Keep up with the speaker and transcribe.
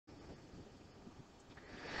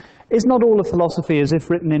"Is not all of philosophy as if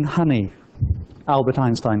written in honey?" Albert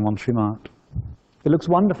Einstein once remarked. "It looks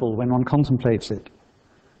wonderful when one contemplates it,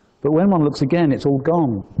 but when one looks again, it's all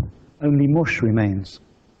gone. Only mush remains."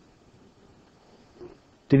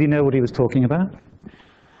 Did he know what he was talking about?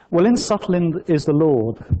 Well, in Subtle is the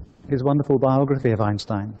Lord, his wonderful biography of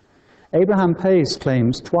Einstein, Abraham Pace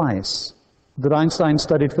claims twice that Einstein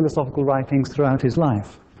studied philosophical writings throughout his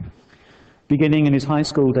life, beginning in his high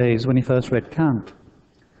school days when he first read Kant.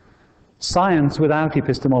 "Science without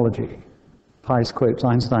epistemology," Pace quotes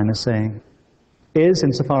Einstein as saying, "is,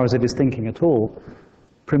 insofar as it is thinking at all,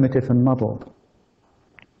 primitive and muddled."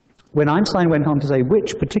 When Einstein went on to say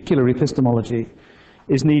which particular epistemology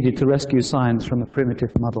is needed to rescue science from a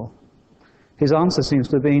primitive muddle, his answer seems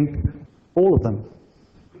to have been all of them.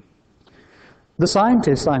 The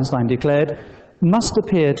scientist, Einstein declared, must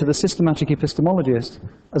appear to the systematic epistemologist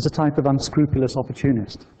as a type of unscrupulous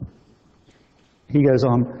opportunist. He goes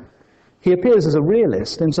on, "He appears as a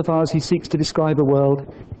realist insofar as he seeks to describe a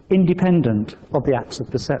world independent of the acts of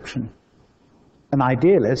perception. An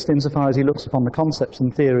idealist insofar as he looks upon the concepts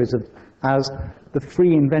and theories as the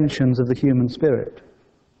free inventions of the human spirit.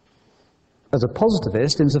 As a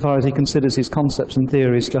positivist insofar as he considers his concepts and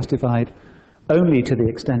theories justified only to the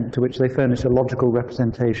extent to which they furnish a logical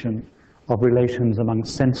representation of relations among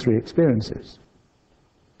sensory experiences.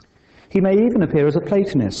 He may even appear as a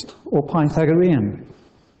Platonist or Pythagorean,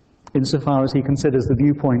 insofar as he considers the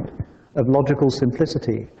viewpoint of logical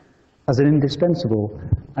simplicity as an indispensable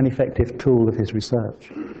and effective tool of his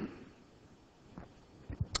research."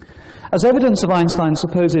 As evidence of Einstein's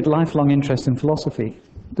supposed lifelong interest in philosophy,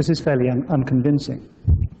 this is fairly unconvincing,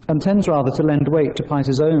 and tends rather to lend weight to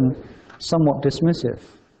Pace's own somewhat dismissive,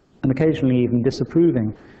 and occasionally even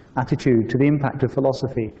disapproving, attitude to the impact of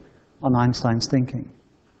philosophy on Einstein's thinking.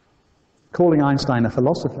 "Calling Einstein a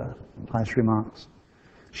philosopher," Pace remarks,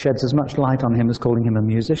 "sheds as much light on him as calling him a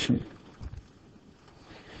musician."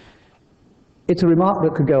 It's a remark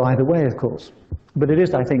that could go either way, of course, but it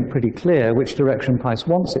is, I think, pretty clear which direction Pace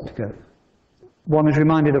wants it to go. One is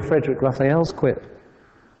reminded of Frederick Raphael's quip,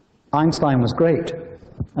 "Einstein was great,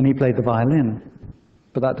 and he played the violin,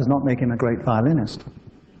 but that does not make him a great violinist."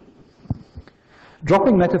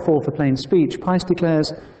 Dropping metaphor for plain speech, Pace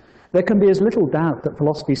declares, "There can be as little doubt that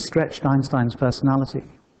philosophy stretched Einstein's personality,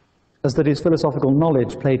 as that his philosophical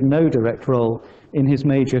knowledge played no direct role in his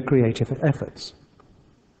major creative efforts.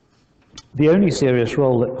 The only serious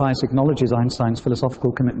role that Pace acknowledges Einstein's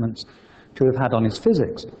philosophical commitments to have had on his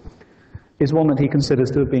physics is one that he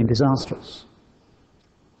considers to have been disastrous.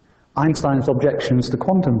 Einstein's objections to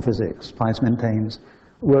quantum physics," Pace maintains,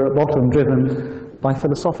 "were at bottom driven by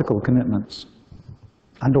philosophical commitments,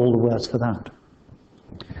 and all the worse for that."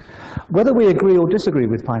 Whether we agree or disagree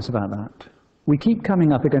with Pace about that, we keep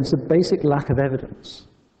coming up against a basic lack of evidence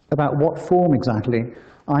about what form exactly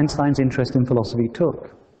Einstein's interest in philosophy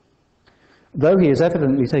took. Though he has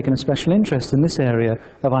evidently taken a special interest in this area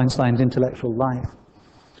of Einstein's intellectual life,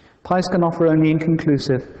 Pace can offer only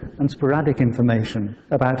inconclusive and sporadic information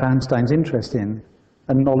about Einstein's interest in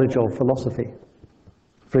and knowledge of philosophy.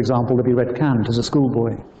 For example, that he read Kant as a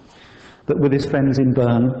schoolboy, that with his friends in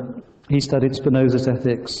Bern he studied Spinoza's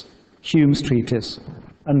Ethics, Hume's treatise,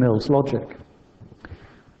 and Mill's Logic,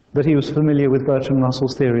 that he was familiar with Bertrand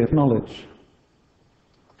Russell's theory of knowledge,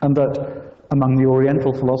 and that among the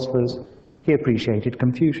Oriental philosophers he appreciated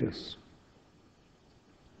Confucius.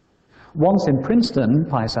 Once in Princeton,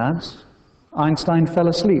 Pace adds, Einstein fell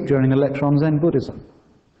asleep during a lecture on Zen Buddhism.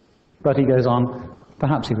 But he goes on,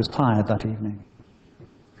 perhaps he was tired that evening.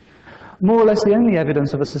 More or less the only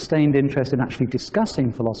evidence of a sustained interest in actually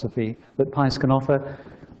discussing philosophy that Pace can offer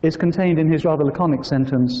is contained in his rather laconic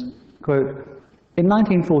sentence, quote, "In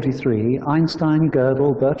 1943, Einstein,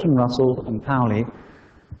 Gödel, Bertrand Russell, and Pauli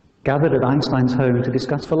gathered at Einstein's home to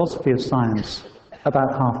discuss philosophy of science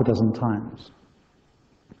about half a dozen times."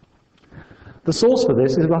 The source for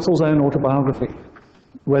this is Russell's own autobiography,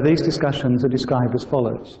 where these discussions are described as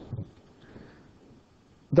follows.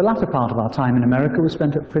 "The latter part of our time in America was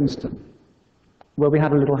spent at Princeton, where we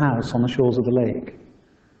had a little house on the shores of the lake.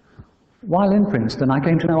 While in Princeton, I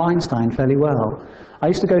came to know Einstein fairly well. I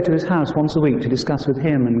used to go to his house once a week to discuss with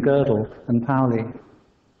him and Gödel and Pauli.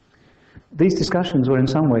 These discussions were in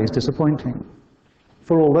some ways disappointing,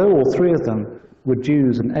 for although all three of them were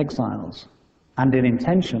Jews and exiles, and in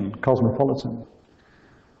intention cosmopolitan,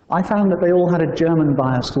 I found that they all had a German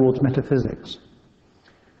bias towards metaphysics.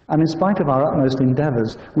 And in spite of our utmost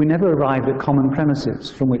endeavors, we never arrived at common premises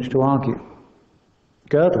from which to argue.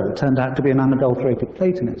 Gödel turned out to be an unadulterated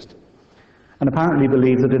Platonist, and apparently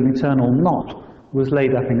believed that an eternal knot was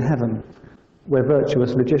laid up in heaven, where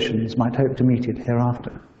virtuous logicians might hope to meet it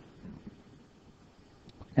hereafter."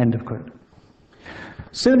 End of quote.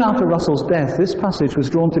 Soon after Russell's death, this passage was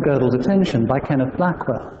drawn to Gödel's attention by Kenneth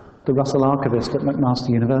Blackwell, the Russell archivist at McMaster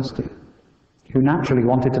University, who naturally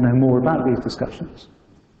wanted to know more about these discussions.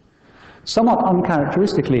 Somewhat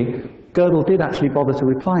uncharacteristically, Gödel did actually bother to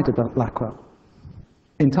reply to Blackwell.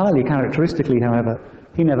 Entirely characteristically, however,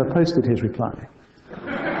 he never posted his reply.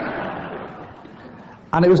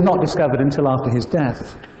 And it was not discovered until after his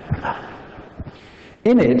death.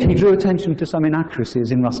 In it, he drew attention to some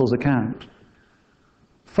inaccuracies in Russell's account.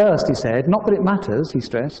 First, he said, not that it matters, he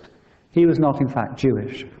stressed, he was not in fact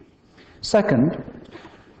Jewish. Second,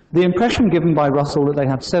 the impression given by Russell that they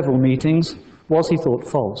had several meetings was, he thought,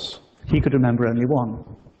 false. He could remember only one.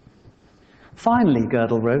 Finally,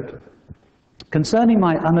 Gödel wrote, concerning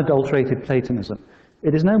my unadulterated Platonism,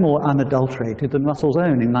 it is no more unadulterated than Russell's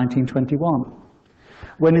own in 1921,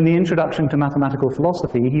 when in the introduction to mathematical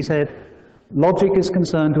philosophy he said, logic is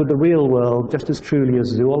concerned with the real world just as truly as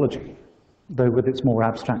zoology, though with its more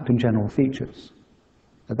abstract and general features.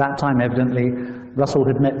 At that time, evidently, Russell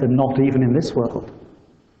had met them not even in this world,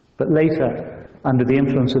 but later, under the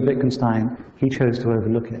influence of Wittgenstein, he chose to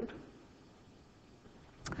overlook it.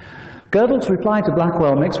 Gödel's reply to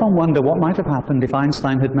Blackwell makes one wonder what might have happened if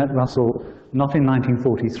Einstein had met Russell not in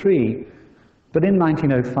 1943, but in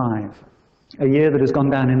 1905, a year that has gone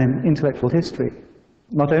down in intellectual history,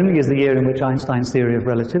 not only as the year in which Einstein's theory of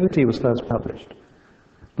relativity was first published,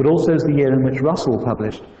 but also as the year in which Russell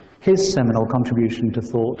published his seminal contribution to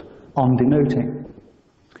thought on denoting,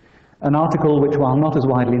 an article which, while not as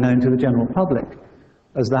widely known to the general public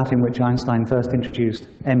as that in which Einstein first introduced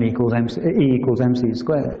E equals mc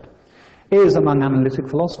squared, is, among analytic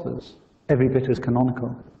philosophers, every bit as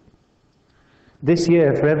canonical. This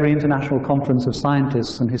year, for every international conference of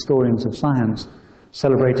scientists and historians of science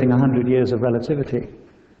celebrating 100 years of relativity,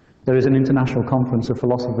 there is an international conference of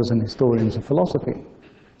philosophers and historians of philosophy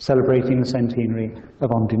celebrating the centenary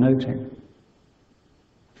of On Denoting.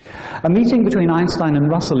 A meeting between Einstein and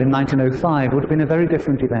Russell in 1905 would have been a very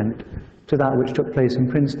different event to that which took place in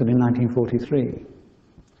Princeton in 1943.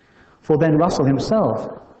 For then Russell himself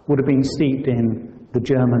would have been steeped in the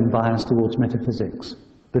German bias towards metaphysics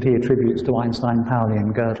that he attributes to Einstein, Pauli,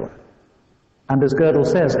 and Gödel. And as Gödel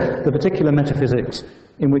says, the particular metaphysics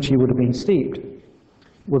in which he would have been steeped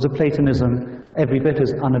was a Platonism every bit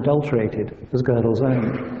as unadulterated as Gödel's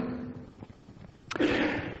own.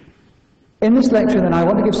 In this lecture, then, I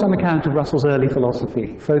want to give some account of Russell's early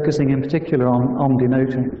philosophy, focusing in particular on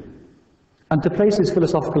denoting, and to place his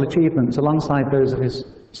philosophical achievements alongside those of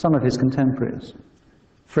some of his contemporaries,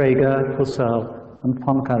 Frege, Husserl, and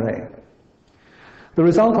Poincaré. The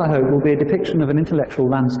result, I hope, will be a depiction of an intellectual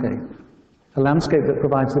landscape, a landscape that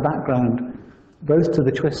provides the background both to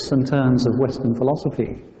the twists and turns of Western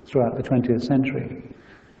philosophy throughout the 20th century,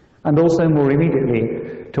 and also more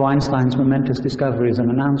immediately to Einstein's momentous discoveries and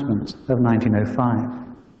announcements of 1905.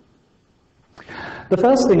 The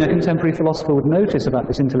first thing a contemporary philosopher would notice about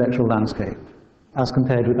this intellectual landscape, as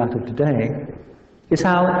compared with that of today, is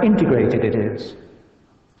how integrated it is.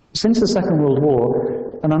 Since the Second World War,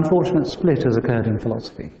 an unfortunate split has occurred in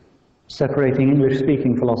philosophy, separating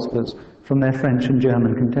English-speaking philosophers from their French and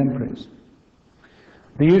German contemporaries.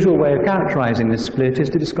 The usual way of characterizing this split is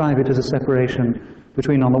to describe it as a separation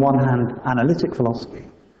between, on the one hand, analytic philosophy,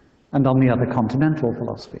 and on the other, continental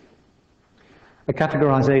philosophy. A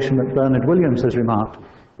categorization that Bernard Williams has remarked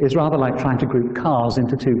is rather like trying to group cars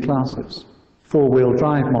into two classes, four-wheel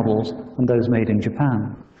drive models and those made in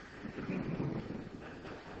Japan.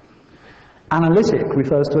 Analytic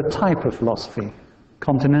refers to a type of philosophy,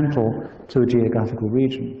 continental to a geographical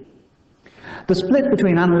region. The split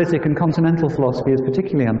between analytic and continental philosophy is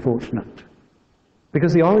particularly unfortunate,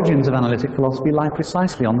 because the origins of analytic philosophy lie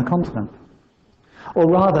precisely on the continent. Or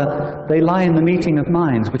rather, they lie in the meeting of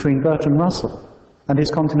minds between Bertrand Russell and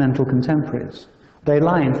his continental contemporaries. They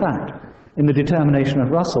lie, in fact, in the determination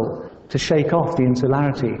of Russell to shake off the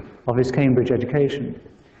insularity of his Cambridge education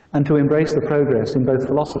and to embrace the progress in both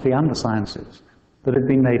philosophy and the sciences that had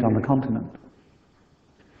been made on the continent.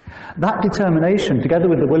 That determination, together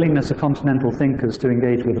with the willingness of continental thinkers to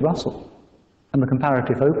engage with Russell and the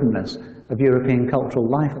comparative openness of European cultural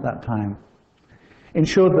life at that time,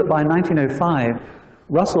 ensured that by 1905,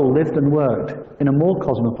 Russell lived and worked in a more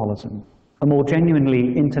cosmopolitan, a more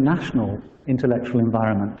genuinely international intellectual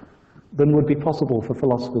environment than would be possible for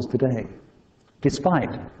philosophers today,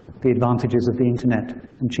 despite the advantages of the internet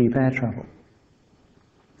and cheap air travel.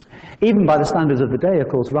 Even by the standards of the day, of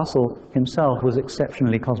course, Russell himself was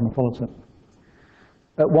exceptionally cosmopolitan.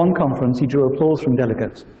 At one conference, he drew applause from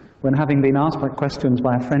delegates when, having been asked questions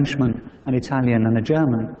by a Frenchman, an Italian, and a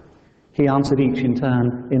German, he answered each in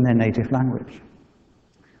turn in their native language.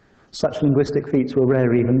 Such linguistic feats were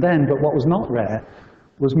rare even then, but what was not rare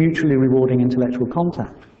was mutually rewarding intellectual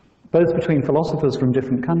contact, both between philosophers from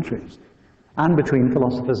different countries and between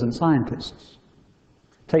philosophers and scientists.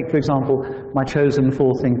 Take, for example, my chosen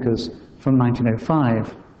four thinkers from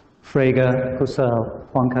 1905, Frege, Husserl,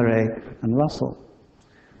 Poincaré, and Russell,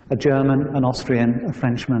 a German, an Austrian, a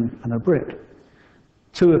Frenchman, and a Brit,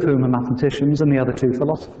 two of whom are mathematicians and the other two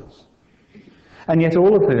philosophers, and yet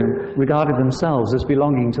all of whom regarded themselves as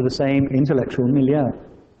belonging to the same intellectual milieu.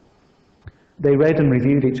 They read and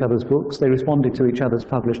reviewed each other's books, they responded to each other's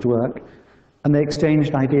published work, and they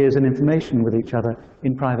exchanged ideas and information with each other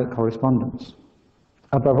in private correspondence.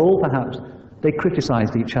 Above all, perhaps, they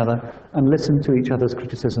criticized each other and listened to each other's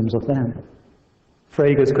criticisms of them.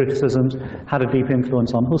 Frege's criticisms had a deep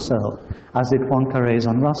influence on Husserl, as did Poincaré's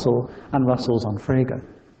on Russell and Russell's on Frege.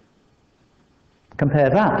 Compare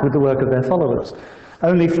that with the work of their followers.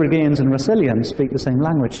 Only Fregeans and Russellians speak the same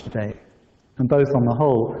language today, and both, on the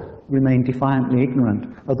whole, remain defiantly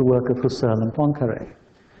ignorant of the work of Husserl and Poincaré.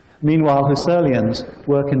 Meanwhile, Husserlians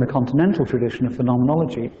work in the continental tradition of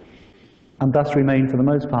phenomenology, and thus remain, for the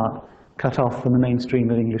most part, cut off from the mainstream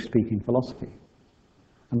of English-speaking philosophy.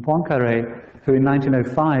 And Poincaré, who in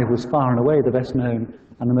 1905 was far and away the best known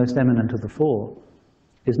and the most eminent of the four,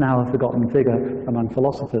 is now a forgotten figure among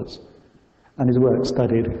philosophers, and his work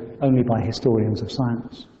studied only by historians of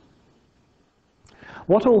science.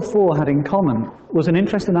 What all four had in common was an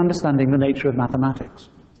interest in understanding the nature of mathematics,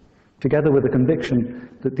 together with the conviction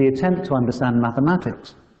that the attempt to understand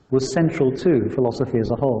mathematics was central to philosophy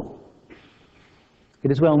as a whole.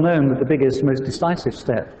 It is well known that the biggest, most decisive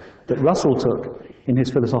step that Russell took in his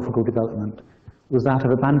philosophical development was that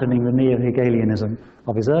of abandoning the neo-Hegelianism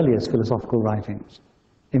of his earliest philosophical writings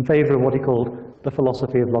in favor of what he called the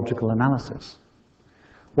philosophy of logical analysis.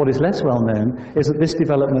 What is less well known is that this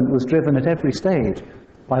development was driven at every stage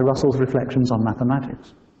by Russell's reflections on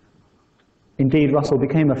mathematics. Indeed, Russell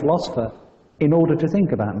became a philosopher in order to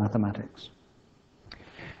think about mathematics.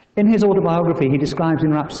 In his autobiography, he describes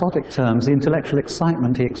in rhapsodic terms the intellectual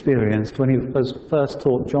excitement he experienced when he was first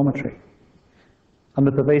taught geometry, and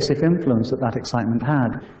the pervasive influence that that excitement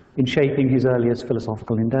had in shaping his earliest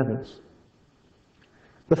philosophical endeavors.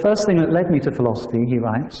 The first thing that led me to philosophy, he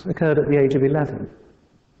writes, occurred at the age of 11.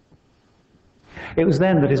 It was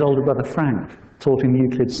then that his older brother Frank taught him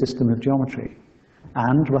Euclid's system of geometry.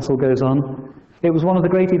 And, Russell goes on, it was one of the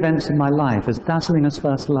great events in my life, as dazzling as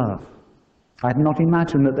first love. I had not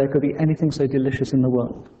imagined that there could be anything so delicious in the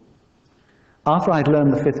world. After I'd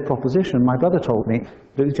learned the fifth proposition, my brother told me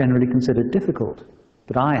that it was generally considered difficult,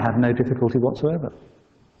 but I had no difficulty whatsoever.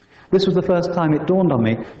 This was the first time it dawned on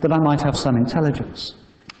me that I might have some intelligence.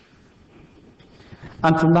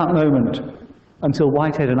 And from that moment, until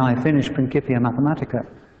Whitehead and I finished Principia Mathematica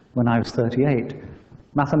when I was 38,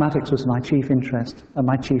 mathematics was my chief interest and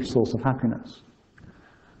my chief source of happiness.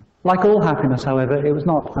 Like all happiness, however, it was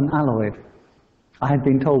not unalloyed. I had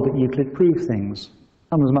been told that Euclid proved things,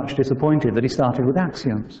 and was much disappointed that he started with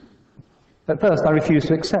axioms. At first, I refused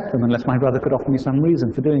to accept them unless my brother could offer me some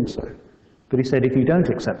reason for doing so. But he said, if you don't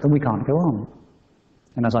accept them, we can't go on.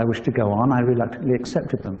 And as I wished to go on, I reluctantly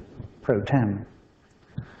accepted them, pro tem.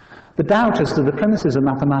 The doubt as to the premises of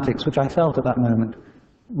mathematics, which I felt at that moment,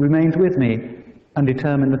 remained with me and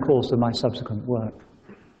determined the course of my subsequent work.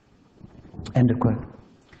 End of quote.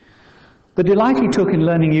 The delight he took in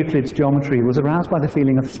learning Euclid's geometry was aroused by the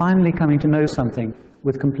feeling of finally coming to know something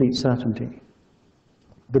with complete certainty.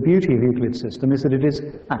 The beauty of Euclid's system is that it is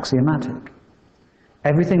axiomatic.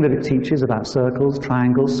 Everything that it teaches about circles,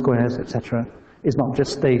 triangles, squares, etc., is not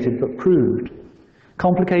just stated but proved.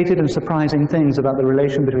 Complicated and surprising things about the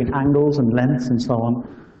relation between angles and lengths and so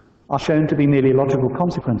on are shown to be merely logical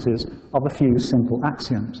consequences of a few simple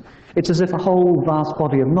axioms. It's as if a whole vast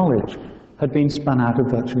body of knowledge had been spun out of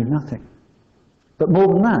virtually nothing. But more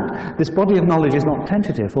than that, this body of knowledge is not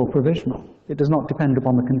tentative or provisional. It does not depend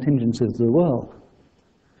upon the contingencies of the world,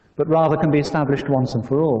 but rather can be established once and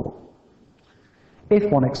for all. If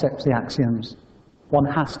one accepts the axioms, one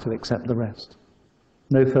has to accept the rest.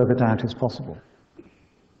 No further doubt is possible.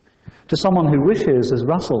 To someone who wishes, as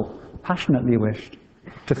Russell passionately wished,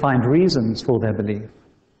 to find reasons for their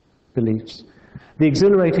beliefs, the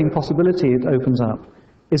exhilarating possibility it opens up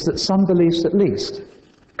is that some beliefs at least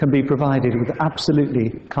can be provided with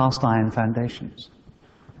absolutely cast-iron foundations.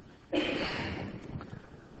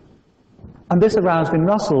 And this aroused in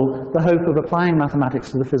Russell the hope of applying mathematics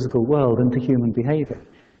to the physical world and to human behavior.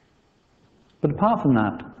 But apart from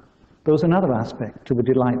that, there was another aspect to the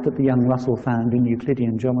delight that the young Russell found in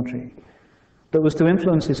Euclidean geometry that was to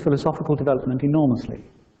influence his philosophical development enormously.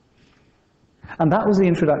 And that was the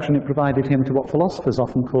introduction it provided him to what philosophers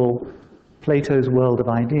often call Plato's world of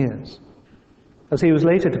ideas. As he was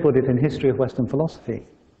later to put it in History of Western Philosophy,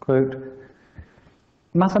 quote,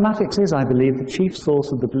 "Mathematics is, I believe, the chief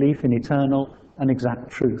source of the belief in eternal and exact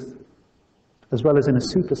truth, as well as in a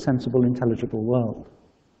supersensible, intelligible world.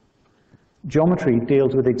 Geometry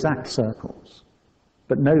deals with exact circles,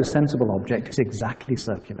 but no sensible object is exactly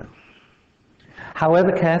circular.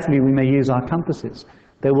 However carefully we may use our compasses,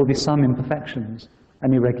 there will be some imperfections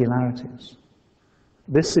and irregularities.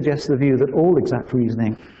 This suggests the view that all exact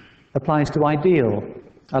reasoning applies to ideal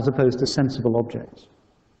as opposed to sensible objects.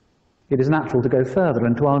 It is natural to go further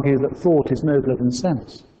and to argue that thought is nobler than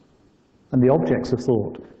sense, and the objects of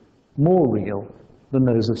thought more real than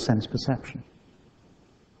those of sense perception."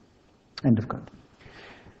 End of quote.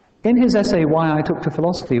 In his essay, Why I Took to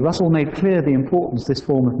Philosophy, Russell made clear the importance this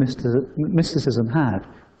form of mysticism had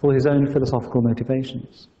for his own philosophical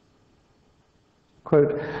motivations.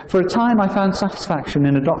 Quote, "For a time I found satisfaction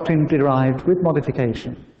in a doctrine derived with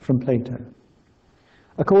modification from Plato.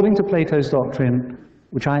 According to Plato's doctrine,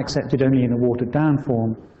 which I accepted only in a watered-down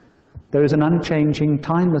form, there is an unchanging,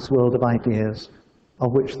 timeless world of ideas,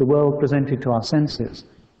 of which the world presented to our senses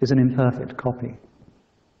is an imperfect copy.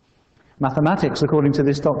 Mathematics, according to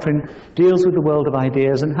this doctrine, deals with the world of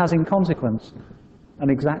ideas and has in consequence an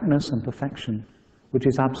exactness and perfection which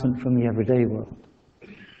is absent from the everyday world.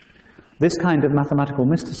 This kind of mathematical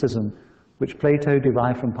mysticism, which Plato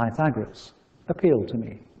derived from Pythagoras, appealed to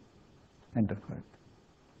me." End of quote.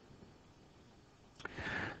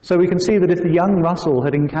 So we can see that if the young Russell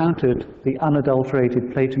had encountered the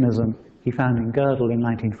unadulterated Platonism he found in Gödel in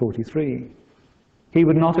 1943, he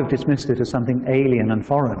would not have dismissed it as something alien and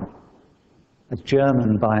foreign, as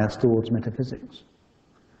German bias towards metaphysics.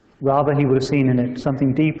 Rather, he would have seen in it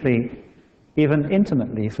something deeply, even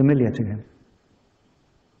intimately familiar to him.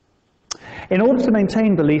 In order to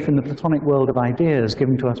maintain belief in the Platonic world of ideas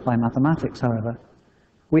given to us by mathematics, however,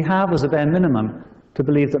 we have, as a bare minimum, to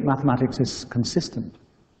believe that mathematics is consistent.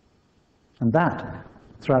 And that,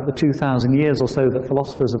 throughout the 2,000 years or so that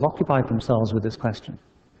philosophers have occupied themselves with this question,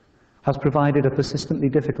 has provided a persistently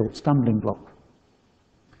difficult stumbling block.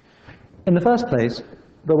 In the first place,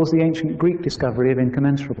 there was the ancient Greek discovery of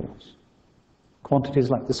incommensurables, quantities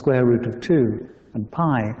like the square root of 2 and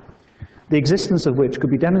pi, the existence of which could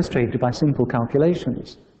be demonstrated by simple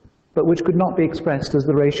calculations, but which could not be expressed as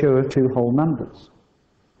the ratio of two whole numbers,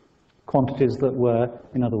 quantities that were,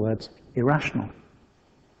 in other words, irrational.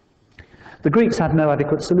 The Greeks had no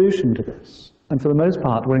adequate solution to this, and for the most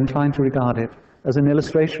part were inclined to regard it as an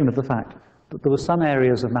illustration of the fact that there were some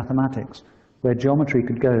areas of mathematics where geometry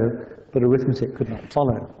could go, but arithmetic could not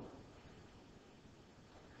follow.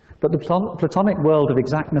 But the Platonic world of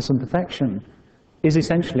exactness and perfection is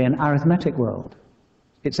essentially an arithmetic world.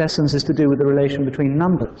 Its essence is to do with the relation between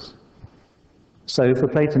numbers. So for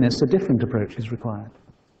Platonists, a different approach is required.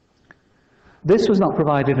 This was not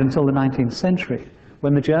provided until the 19th century,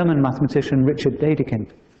 when the German mathematician Richard Dedekind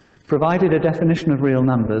provided a definition of real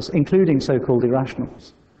numbers, including so-called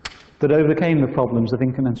irrationals, that overcame the problems of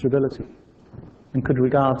incommensurability and could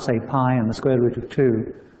regard, say, pi and the square root of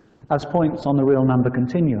 2 as points on the real number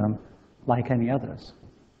continuum like any others,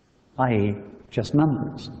 i.e., just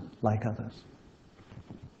numbers like others.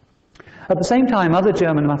 At the same time, other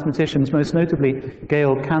German mathematicians, most notably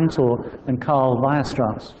Georg Cantor and Karl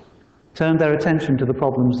Weierstrass, turned their attention to the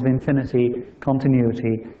problems of infinity,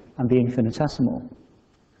 continuity, and the infinitesimal,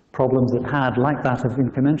 problems that had, like that of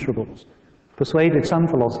incommensurables, persuaded some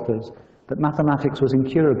philosophers that mathematics was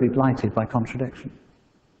incurably blighted by contradiction.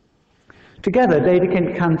 Together,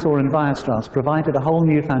 Dedekind, Cantor, and Weierstrass provided a whole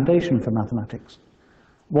new foundation for mathematics,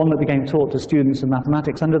 one that became taught to students of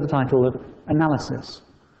mathematics under the title of analysis,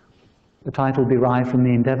 a title derived from the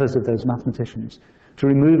endeavors of those mathematicians to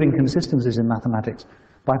remove inconsistencies in mathematics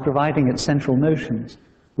by providing its central notions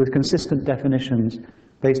with consistent definitions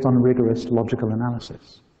based on rigorous logical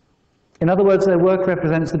analysis. In other words, their work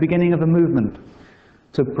represents the beginning of a movement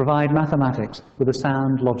to provide mathematics with a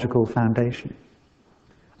sound logical foundation,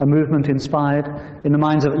 a movement inspired in the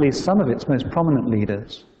minds of at least some of its most prominent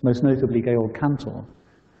leaders, most notably Georg Cantor,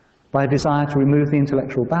 by a desire to remove the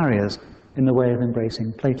intellectual barriers in the way of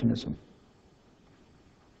embracing Platonism.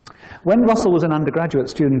 When Russell was an undergraduate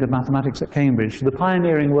student of mathematics at Cambridge, the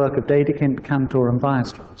pioneering work of Dedekind, Cantor, and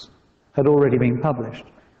Weierstrass had already been published,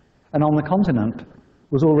 and on the continent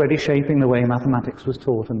was already shaping the way mathematics was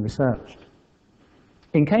taught and researched.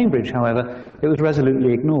 In Cambridge, however, it was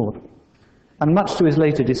resolutely ignored, and much to his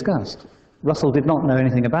later disgust, Russell did not know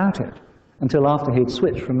anything about it until after he had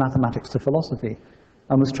switched from mathematics to philosophy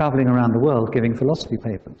and was traveling around the world giving philosophy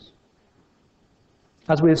papers.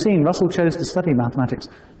 As we have seen, Russell chose to study mathematics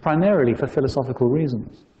primarily for philosophical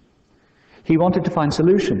reasons. He wanted to find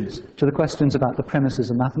solutions to the questions about the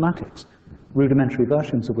premises of mathematics, rudimentary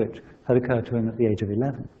versions of which had occurred to him at the age of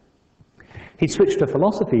 11. He switched to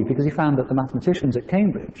philosophy because he found that the mathematicians at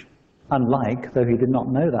Cambridge, unlike, though he did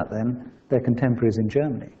not know that then, their contemporaries in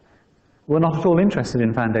Germany, were not at all interested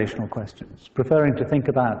in foundational questions, preferring to think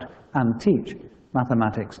about and teach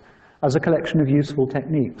mathematics as a collection of useful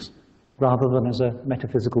techniques rather than as a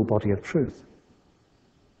metaphysical body of truth.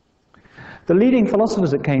 The leading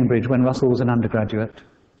philosophers at Cambridge when Russell was an undergraduate,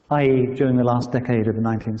 i.e. during the last decade of the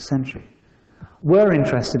 19th century, were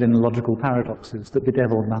interested in the logical paradoxes that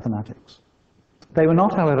bedeviled mathematics. They were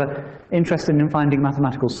not, however, interested in finding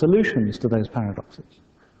mathematical solutions to those paradoxes.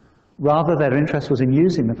 Rather, their interest was in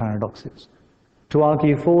using the paradoxes to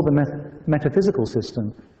argue for the metaphysical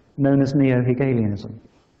system known as neo-Hegelianism,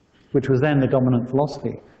 which was then the dominant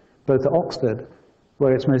philosophy, both at Oxford,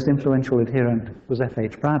 where its most influential adherent was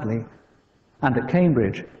F.H. Bradley, and at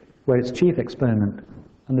Cambridge, where its chief exponent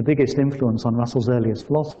and the biggest influence on Russell's earliest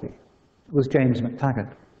philosophy was James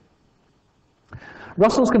McTaggart.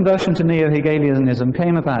 Russell's conversion to neo-Hegelianism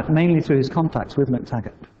came about mainly through his contacts with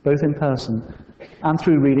McTaggart, both in person and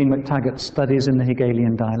through reading McTaggart's studies in the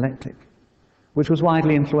Hegelian dialectic, which was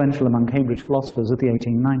widely influential among Cambridge philosophers of the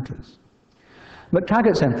 1890s.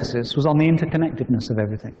 McTaggart's emphasis was on the interconnectedness of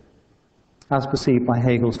everything, as perceived by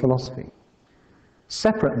Hegel's philosophy.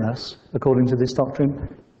 Separateness, according to this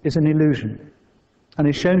doctrine, is an illusion, and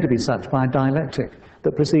is shown to be such by a dialectic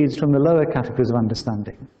that proceeds from the lower categories of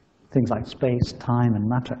understanding, things like space, time, and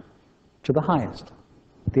matter, to the highest,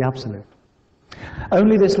 the absolute.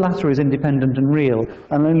 Only this latter is independent and real,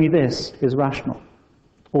 and only this is rational.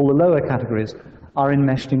 All the lower categories are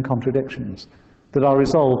enmeshed in contradictions that are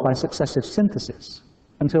resolved by successive synthesis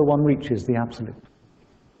until one reaches the absolute.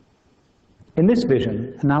 In this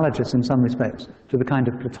vision, analogous in some respects to the kind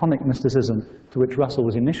of Platonic mysticism to which Russell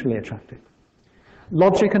was initially attracted,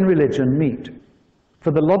 logic and religion meet.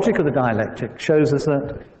 For the logic of the dialectic shows us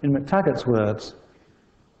that, in McTaggart's words,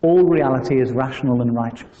 all reality is rational and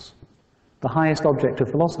righteous. The highest object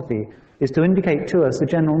of philosophy is to indicate to us the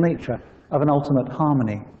general nature of an ultimate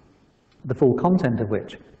harmony, the full content of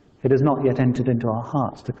which it has not yet entered into our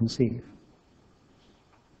hearts to conceive.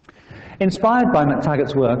 Inspired by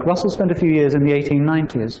McTaggart's work, Russell spent a few years in the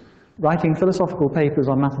 1890s writing philosophical papers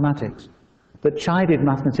on mathematics that chided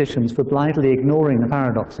mathematicians for blithely ignoring the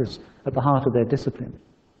paradoxes at the heart of their discipline,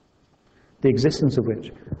 the existence of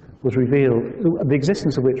which revealed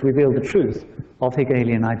the truth of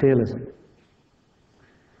Hegelian idealism.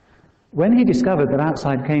 When he discovered that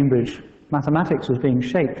outside Cambridge, mathematics was being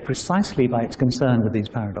shaped precisely by its concern with these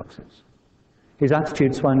paradoxes, his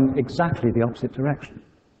attitude swung exactly the opposite direction.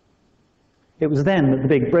 It was then that the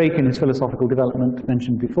big break in his philosophical development,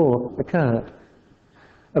 mentioned before, occurred.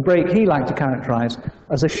 A break he liked to characterize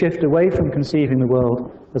as a shift away from conceiving the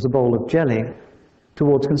world as a bowl of jelly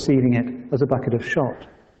towards conceiving it as a bucket of shot.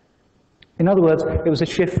 In other words, it was a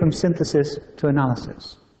shift from synthesis to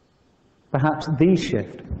analysis. Perhaps the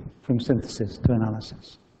shift from synthesis to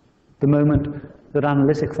analysis. The moment that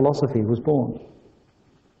analytic philosophy was born.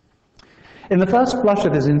 In the first flush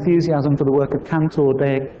of his enthusiasm for the work of Cantor,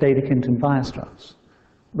 Dedekind, and Weierstrass,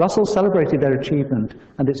 Russell celebrated their achievement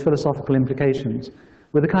and its philosophical implications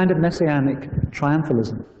with a kind of messianic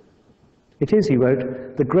triumphalism. It is, he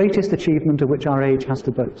wrote, the greatest achievement of which our age has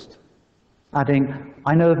to boast, adding,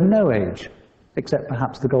 I know of no age, except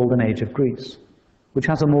perhaps the golden age of Greece, which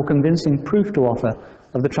has a more convincing proof to offer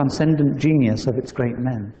of the transcendent genius of its great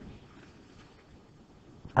men.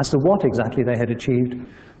 As to what exactly they had achieved,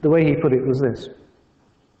 the way he put it was this.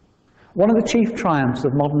 One of the chief triumphs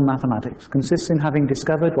of modern mathematics consists in having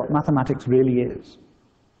discovered what mathematics really is.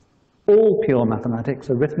 All pure mathematics,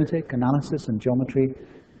 arithmetic, analysis, and geometry,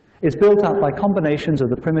 is built up by combinations of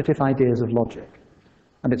the primitive ideas of logic,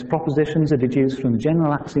 and its propositions are deduced from the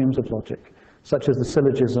general axioms of logic, such as the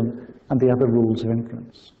syllogism and the other rules of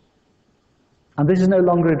inference. And this is no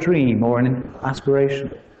longer a dream or an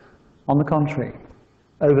aspiration. On the contrary,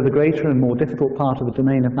 over the greater and more difficult part of the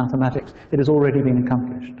domain of mathematics, it has already been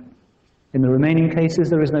accomplished. In the remaining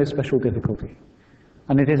cases, there is no special difficulty,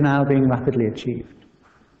 and it is now being rapidly achieved.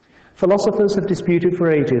 Philosophers have disputed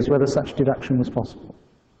for ages whether such deduction was possible.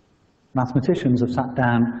 Mathematicians have sat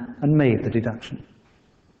down and made the deduction.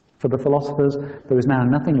 For the philosophers, there is now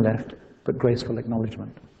nothing left but graceful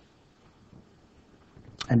acknowledgement.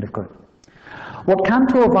 End of quote. What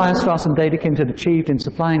Cantor, Weierstrass, and Dedekind had achieved in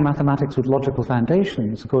supplying mathematics with logical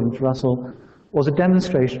foundations, according to Russell, was a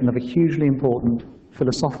demonstration of a hugely important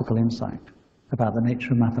philosophical insight about the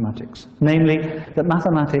nature of mathematics, namely that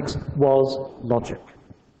mathematics was logic,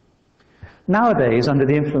 Nowadays, under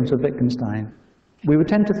the influence of Wittgenstein, we would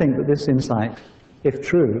tend to think that this insight, if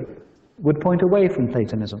true, would point away from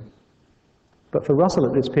Platonism. But for Russell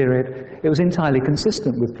at this period, it was entirely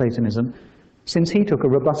consistent with Platonism, since he took a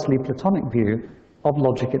robustly Platonic view of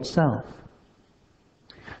logic itself.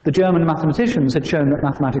 The German mathematicians had shown that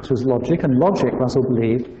mathematics was logic, and logic, Russell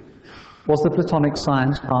believed, was the Platonic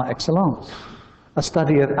science par excellence, a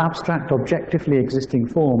study of abstract, objectively existing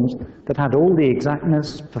forms that had all the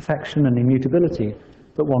exactness, perfection, and immutability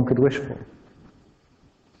that one could wish for.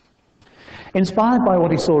 Inspired by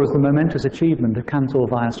what he saw as the momentous achievement of Cantor,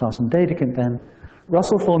 Weierstrass, and Dedekind then,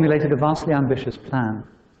 Russell formulated a vastly ambitious plan,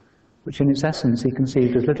 which in its essence he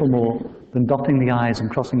conceived as little more than dotting the I's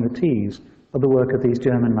and crossing the T's of the work of these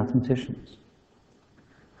German mathematicians,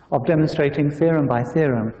 of demonstrating theorem by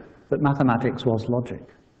theorem that mathematics was logic.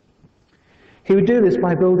 He would do this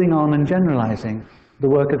by building on and generalizing the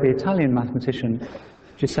work of the Italian mathematician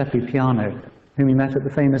Giuseppe Peano, whom he met at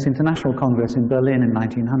the famous International Congress in Berlin in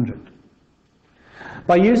 1900.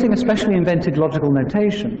 By using a specially invented logical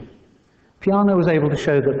notation, Peano was able to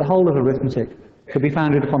show that the whole of arithmetic could be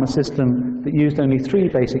founded upon a system that used only 3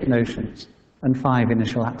 basic notions and 5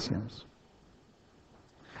 initial axioms.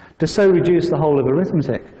 To so reduce the whole of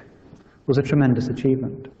arithmetic was a tremendous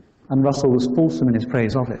achievement, and Russell was fulsome in his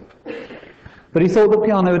praise of it. But he thought that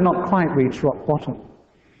Peano had not quite reached rock bottom.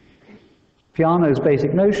 Peano's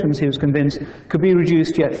basic notions, he was convinced, could be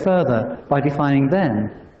reduced yet further by defining them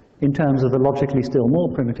in terms of the logically still more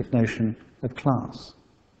primitive notion of class.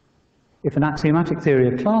 If an axiomatic theory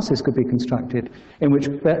of classes could be constructed in which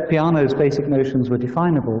Peano's basic notions were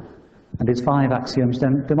definable and his 5 axioms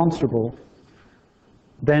demonstrable,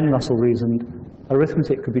 then, Russell reasoned,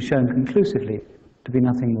 arithmetic could be shown conclusively to be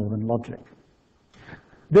nothing more than logic.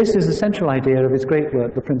 This is the central idea of his great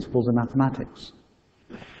work, The Principles of Mathematics,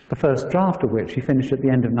 the first draft of which he finished at the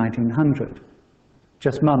end of 1900,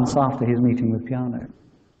 just months after his meeting with Peano.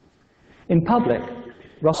 In public,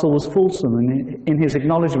 Russell was fulsome in his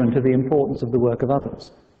acknowledgement of the importance of the work of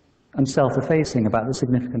others, and self-effacing about the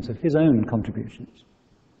significance of his own contributions.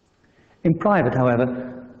 In private,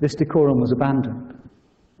 however, this decorum was abandoned.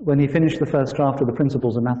 When he finished the first draft of The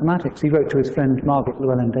Principles of Mathematics, he wrote to his friend Margaret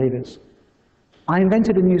Llewellyn Davis, "I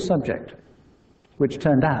invented a new subject, which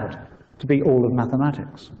turned out to be all of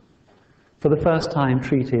mathematics, for the first time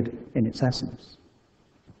treated in its essence."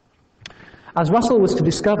 As Russell was to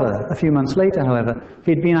discover a few months later, however,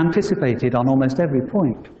 he had been anticipated on almost every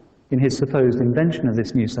point in his supposed invention of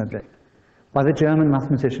this new subject by the German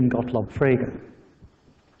mathematician Gottlob Frege.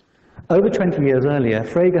 Over 20 years earlier,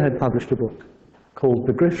 Frege had published a book called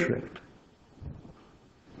Begriffsschrift.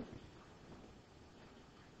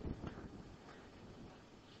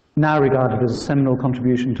 Now regarded as a seminal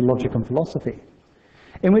contribution to logic and philosophy,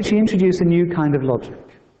 in which he introduced a new kind of logic,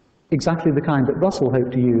 exactly the kind that Russell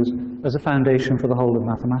hoped to use as a foundation for the whole of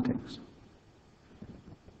mathematics.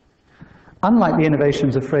 Unlike the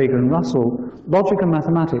innovations of Frege and Russell, logic and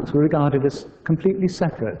mathematics were regarded as completely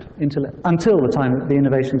separate until the time of the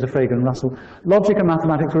innovations of Frege and Russell. Logic and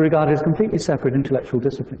mathematics were regarded as completely separate intellectual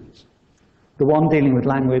disciplines, the one dealing with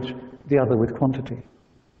language, the other with quantity.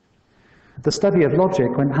 The study of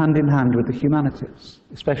logic went hand in hand with the humanities,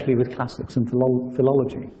 especially with classics and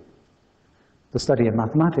philology. The study of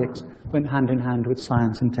mathematics went hand in hand with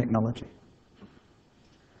science and technology.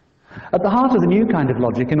 At the heart of the new kind of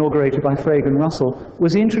logic inaugurated by Frege and Russell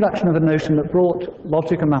was the introduction of a notion that brought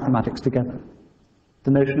logic and mathematics together,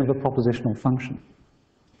 the notion of a propositional function.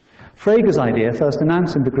 Frege's idea, first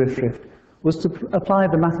announced in Begriffsschrift, was to apply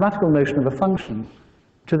the mathematical notion of a function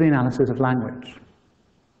to the analysis of language,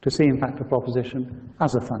 to see, in fact, a proposition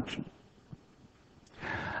as a function.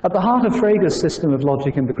 At the heart of Frege's system of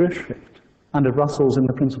logic in Begriffsschrift, and of Russell's in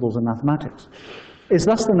The Principles of Mathematics, is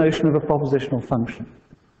thus the notion of a propositional function.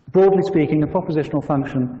 Broadly speaking, a propositional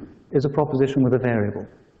function is a proposition with a variable.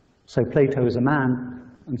 So Plato is a man,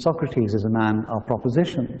 and Socrates is a man are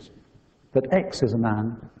propositions, but X is a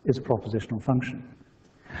man is a propositional function.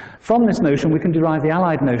 From this notion, we can derive the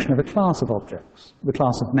allied notion of a class of objects. The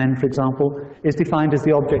class of men, for example, is defined as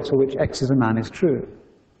the objects for which X is a man is true.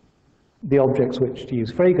 The objects which, to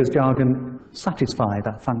use Frege's jargon, satisfy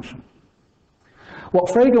that function. What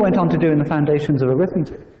Frege went on to do in The Foundations of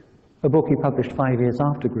Arithmetic, a book he published 5 years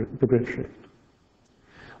after Begriffsschrift,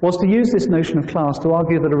 was to use this notion of class to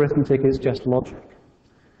argue that arithmetic is just logic.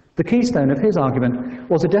 The keystone of his argument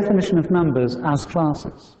was a definition of numbers as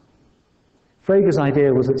classes. Frege's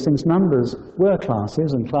idea was that since numbers were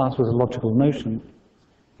classes, and class was a logical notion,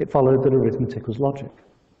 it followed that arithmetic was logic.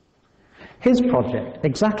 His project,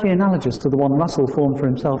 exactly analogous to the one Russell formed for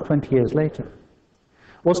himself 20 years later,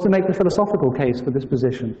 was to make the philosophical case for this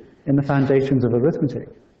position in the Foundations of Arithmetic.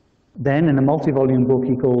 Then, in a multi-volume book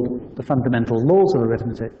he called The Fundamental Laws of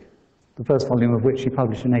Arithmetic, the first volume of which he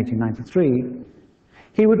published in 1893,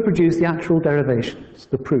 he would produce the actual derivations,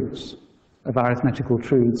 the proofs, of arithmetical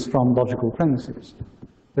truths from logical premises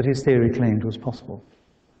that his theory claimed was possible.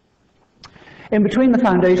 In between the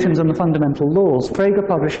Foundations and the Fundamental Laws, Frege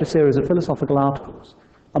published a series of philosophical articles,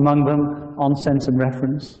 among them On Sense and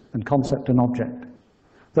Reference and Concept and Object,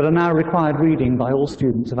 that are now required reading by all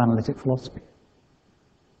students of analytic philosophy.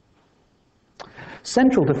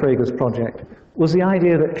 Central to Frege's project was the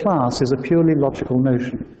idea that class is a purely logical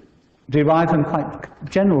notion, derived from quite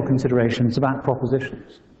general considerations about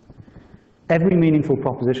propositions. Every meaningful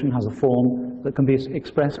proposition has a form that can be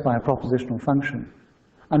expressed by a propositional function,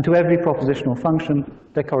 and to every propositional function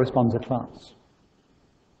there corresponds a class.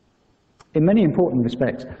 In many important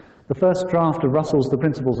respects, the first draft of Russell's The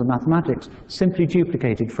Principles of Mathematics simply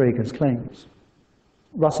duplicated Frege's claims.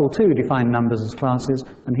 Russell too defined numbers as classes,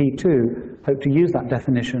 and he too hoped to use that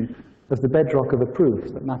definition as the bedrock of a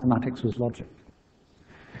proof that mathematics was logic.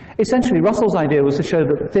 Essentially, Russell's idea was to show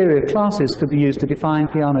that the theory of classes could be used to define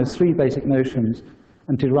Peano's three basic notions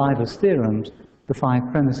and to derive as theorems the five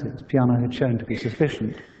premises Peano had shown to be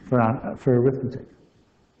sufficient for arithmetic.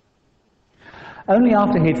 Only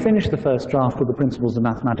after he had finished the first draft of the Principles of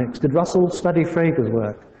Mathematics did Russell study Frege's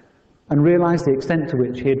work and realize the extent to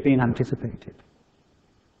which he had been anticipated.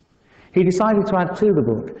 He decided to add to the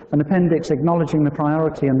book an appendix acknowledging the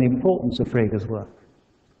priority and the importance of Frege's work.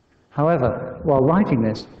 However, while writing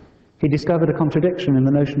this, he discovered a contradiction in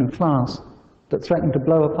the notion of class that threatened to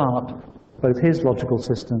blow apart both his logical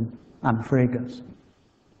system and Frege's.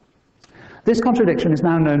 This contradiction is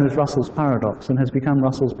now known as Russell's paradox and has become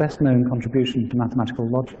Russell's best-known contribution to mathematical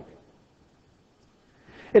logic.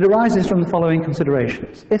 It arises from the following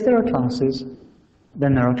considerations. If there are classes,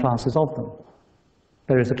 then there are classes of them.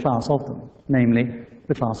 There is a class of them, namely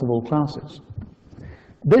the class of all classes.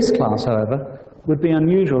 This class, however, would be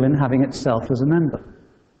unusual in having itself as a member.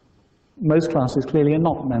 Most classes clearly are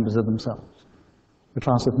not members of themselves. The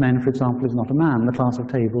class of men, for example, is not a man. The class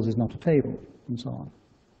of tables is not a table, and so on.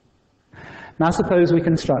 Now suppose we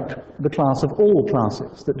construct the class of all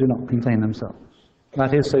classes that do not contain themselves.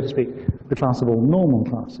 That is, so to speak, the class of all normal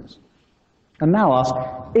classes. And now ask,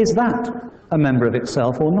 is that a member of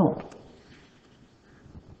itself or not?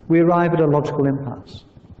 We arrive at a logical impasse.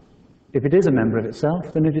 If it is a member of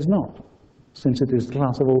itself, then it is not, since it is the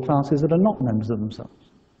class of all classes that are not members of themselves.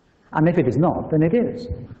 And if it is not, then it is,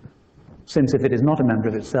 since if it is not a member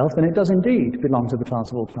of itself, then it does indeed belong to the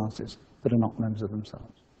class of all classes that are not members of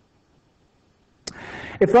themselves.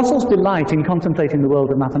 If Russell's delight in contemplating the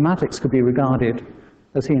world of mathematics could be regarded,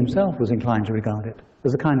 as he himself was inclined to regard it,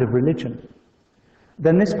 as a kind of religion,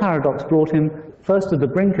 then this paradox brought him first to the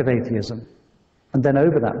brink of atheism, and then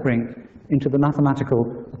over that brink into the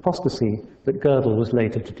mathematical apostasy that Gödel was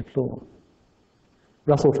later to deplore.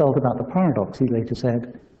 Russell felt about the paradox, he later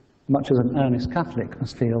said, much as an earnest Catholic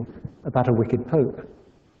must feel about a wicked pope.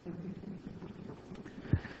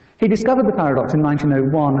 He discovered the paradox in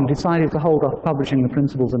 1901 and decided to hold off publishing the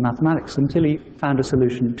Principles of Mathematics until he found a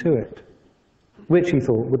solution to it, which he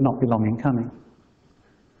thought would not be long in coming.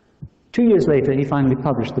 2 years later, he finally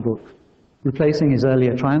published the book, replacing his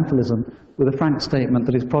earlier triumphalism with a frank statement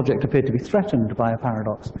that his project appeared to be threatened by a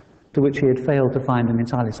paradox to which he had failed to find an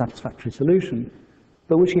entirely satisfactory solution,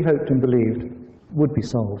 but which he hoped and believed would be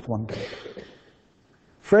solved one day.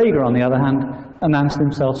 Frege, on the other hand, announced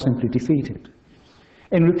himself simply defeated.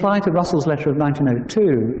 In reply to Russell's letter of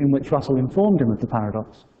 1902, in which Russell informed him of the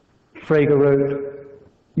paradox, Frege wrote,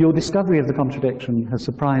 "Your discovery of the contradiction has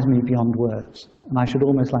surprised me beyond words, and I should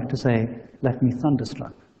almost like to say, left me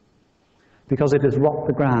thunderstruck, because it has rocked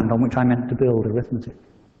the ground on which I meant to build arithmetic."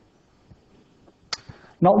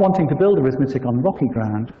 Not wanting to build arithmetic on rocky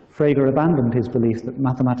ground, Frege abandoned his belief that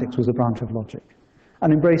mathematics was a branch of logic,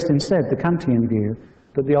 and embraced instead the Kantian view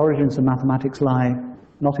that the origins of mathematics lie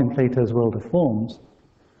not in Plato's world of forms,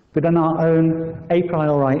 but in our own a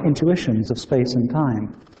priori intuitions of space and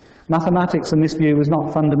time. Mathematics, in this view, was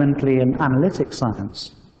not fundamentally an analytic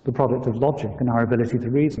science, the product of logic and our ability to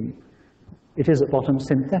reason. It is at bottom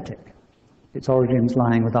synthetic, its origins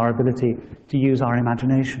lying with our ability to use our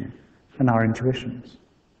imagination and our intuitions.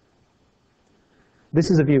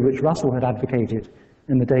 This is a view which Russell had advocated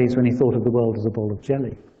in the days when he thought of the world as a ball of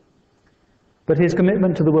jelly. But his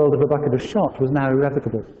commitment to the world of a bucket of shot was now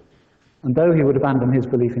irrevocable, and though he would abandon his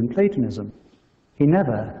belief in Platonism, he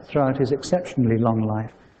never, throughout his exceptionally long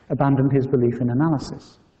life, abandoned his belief in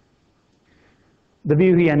analysis. The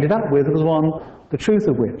view he ended up with was one the truth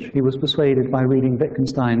of which he was persuaded by reading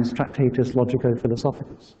Wittgenstein's Tractatus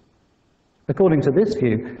Logico-Philosophicus. According to this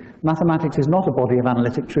view, mathematics is not a body of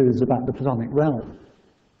analytic truths about the Platonic realm.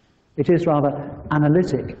 It is rather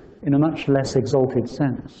analytic in a much less exalted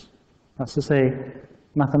sense. That's to say,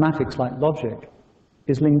 mathematics, like logic,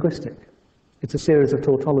 is linguistic. It's a series of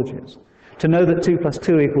tautologies. To know that 2 +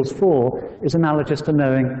 2 = 4 is analogous to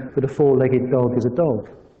knowing that a four-legged dog is a dog.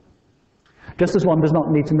 Just as one does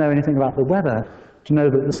not need to know anything about the weather to know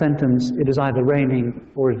that the sentence, "it is either raining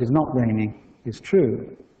or it is not raining," is true,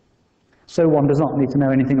 so one does not need to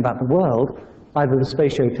know anything about the world, either the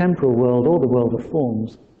spatio-temporal world or the world of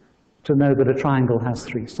forms, to know that a triangle has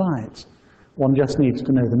 3 sides. One just needs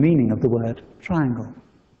to know the meaning of the word triangle.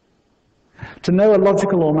 To know a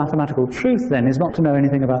logical or mathematical truth, then, is not to know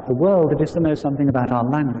anything about the world, it is to know something about our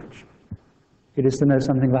language. It is to know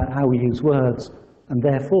something about how we use words, and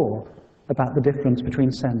therefore about the difference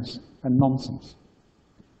between sense and nonsense.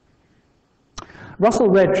 Russell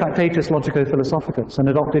read Tractatus Logico-Philosophicus and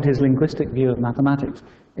adopted his linguistic view of mathematics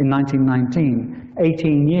in 1919,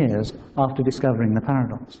 18 years after discovering the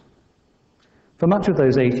paradox. For much of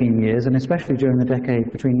those 18 years, and especially during the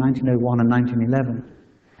decade between 1901 and 1911,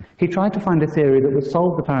 he tried to find a theory that would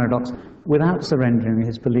solve the paradox without surrendering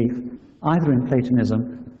his belief either in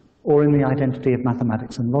Platonism or in the identity of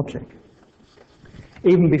mathematics and logic.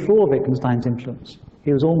 Even before Wittgenstein's influence,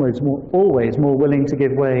 he was always more willing to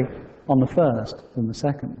give way on the first than the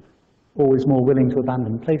second, always more willing to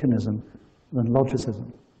abandon Platonism than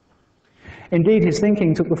logicism. Indeed, his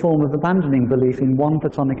thinking took the form of abandoning belief in one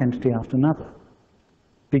Platonic entity after another,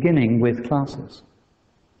 beginning with classes.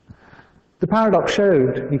 The paradox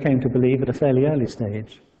showed, he came to believe at a fairly early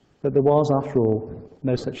stage, that there was, after all,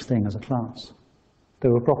 no such thing as a class.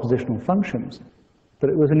 There were propositional functions, but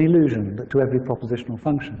it was an illusion that to every propositional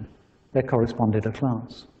function there corresponded a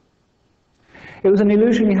class. It was an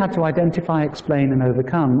illusion he had to identify, explain, and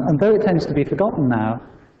overcome, and though it tends to be forgotten now,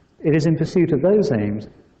 it is in pursuit of those aims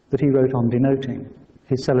that he wrote On Denoting,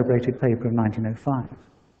 his celebrated paper of 1905.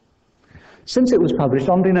 Since it was published,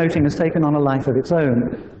 On Denoting has taken on a life of its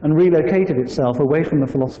own and relocated itself away from the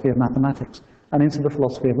philosophy of mathematics and into the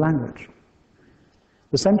philosophy of language.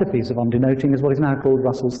 The centerpiece of On Denoting is what is now called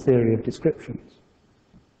Russell's theory of descriptions,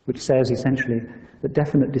 which says essentially that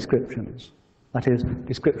definite descriptions, that is,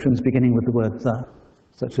 descriptions beginning with the word "the,"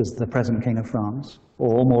 such as the present King of France,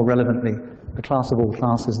 or more relevantly, the class of all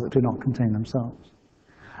classes that do not contain themselves,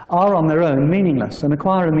 are on their own meaningless and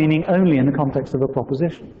acquire a meaning only in the context of a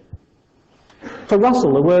proposition. For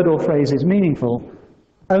Russell, a word or phrase is meaningful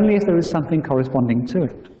only if there is something corresponding to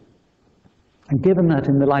it. And given that,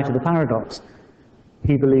 in the light of the paradox,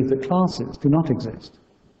 he believed that classes do not exist,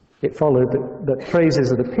 it followed that phrases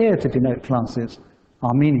that appear to denote classes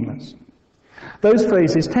are meaningless. Those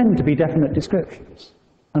phrases tend to be definite descriptions,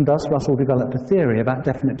 and thus Russell developed a theory about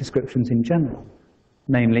definite descriptions in general,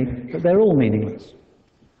 namely that they're all meaningless,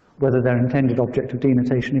 whether their intended object of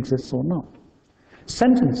denotation exists or not.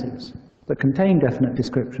 Sentences that contain definite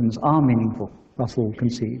descriptions are meaningful, Russell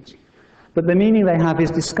concedes, but the meaning they have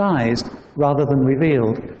is disguised rather than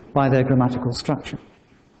revealed by their grammatical structure.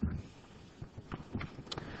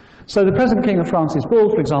 So the present King of France's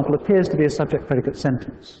ball, for example, appears to be a subject-predicate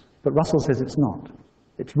sentence, but Russell says it's not.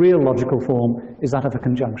 Its real logical form is that of a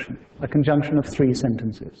conjunction of 3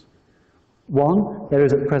 sentences. 1, there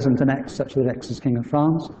is at present an X such that X is King of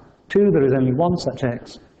France. 2, there is only one such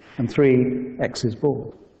X. And 3, X is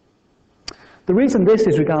bald. The reason this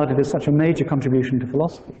is regarded as such a major contribution to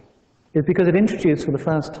philosophy is because it introduced for the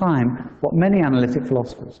first time what many analytic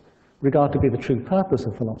philosophers regard to be the true purpose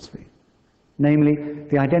of philosophy, namely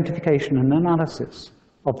the identification and analysis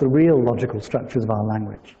of the real logical structures of our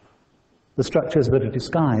language, the structures that are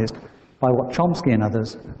disguised by what Chomsky and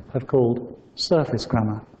others have called surface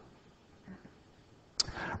grammar.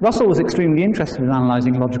 Russell was extremely interested in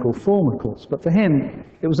analyzing logical form, of course, but for him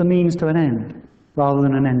it was a means to an end rather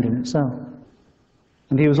than an end in itself.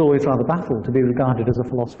 And he was always rather baffled to be regarded as a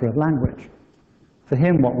philosopher of language. For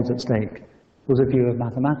him, what was at stake was a view of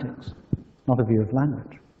mathematics, not a view of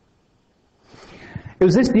language. It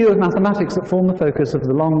was this view of mathematics that formed the focus of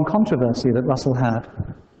the long controversy that Russell had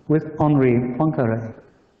with Henri Poincaré,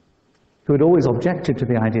 who had always objected to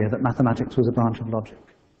the idea that mathematics was a branch of logic,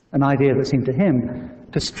 an idea that seemed to him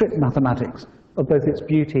to strip mathematics of both its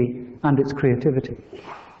beauty and its creativity.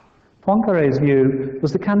 Poincaré's view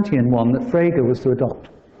was the Kantian one that Frege was to adopt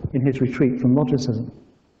in his retreat from logicism,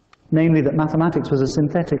 namely that mathematics was a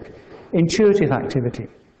synthetic, intuitive activity,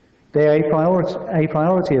 the a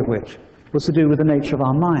priority of which was to do with the nature of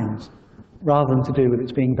our minds, rather than to do with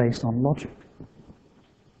its being based on logic.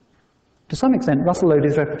 To some extent, Russell owed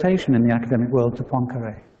his reputation in the academic world to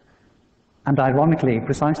Poincaré, and ironically,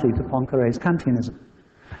 precisely to Poincaré's Kantianism,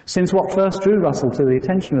 since what first drew Russell to the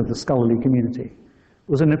attention of the scholarly community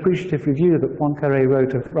was an appreciative review that Poincaré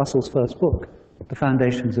wrote of Russell's first book, The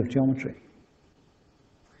Foundations of Geometry.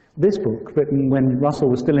 This book, written when Russell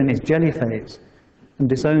was still in his jelly phase and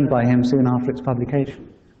disowned by him soon after its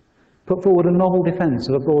publication, put forward a novel defense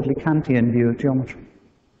of a broadly Kantian view of geometry.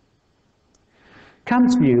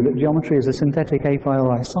 Kant's view that geometry is a synthetic a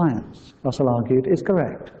priori science, Russell argued, is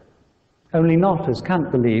correct, only not, as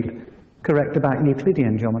Kant believed, correct about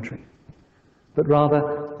Euclidean geometry, but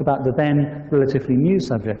rather about the then relatively new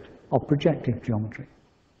subject of projective geometry.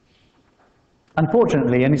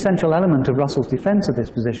 Unfortunately, an essential element of Russell's defense of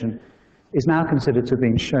this position is now considered to have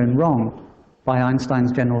been shown wrong by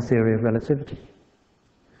Einstein's general theory of relativity.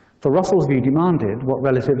 For Russell's view demanded what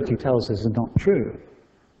relativity tells us is not true,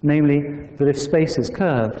 namely that if space is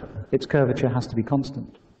curved, its curvature has to be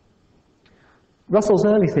constant. Russell's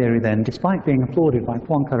early theory then, despite being applauded by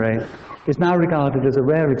Poincaré, is now regarded as a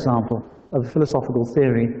rare example of a philosophical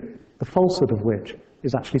theory, the falsehood of which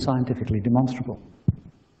is actually scientifically demonstrable.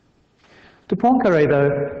 To Poincaré,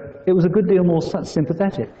 though, it was a good deal more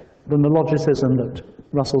sympathetic than the logicism that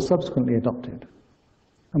Russell subsequently adopted.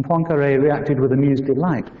 And Poincaré reacted with amused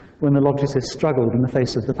delight when the logicist struggled in the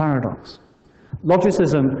face of the paradox.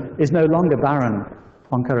 Logicism is no longer barren,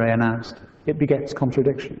 Poincaré announced. It begets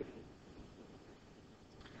contradiction.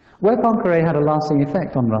 Where Poincaré had a lasting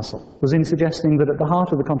effect on Russell was in suggesting that at the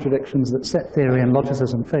heart of the contradictions that set theory and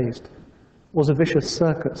logicism faced was a vicious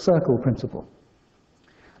circle principle.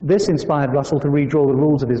 This inspired Russell to redraw the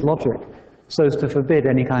rules of his logic so as to forbid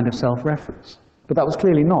any kind of self-reference. But that was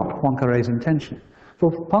clearly not Poincaré's intention.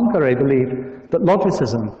 For Poincaré believed that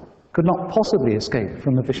logicism could not possibly escape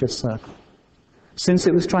from the vicious circle, since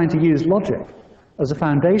it was trying to use logic as a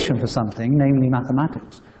foundation for something, namely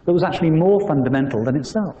mathematics, that was actually more fundamental than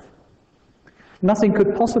itself. Nothing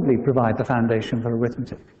could possibly provide the foundation for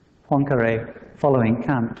arithmetic, Poincaré, following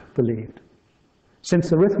Kant, believed,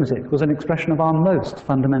 since arithmetic was an expression of our most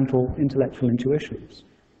fundamental intellectual intuitions.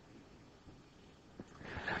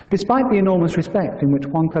 Despite the enormous respect in which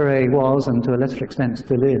Poincaré was, and to a lesser extent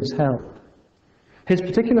still is, held, his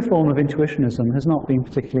particular form of intuitionism has not been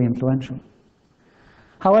particularly influential.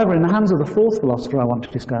 However, in the hands of the fourth philosopher I want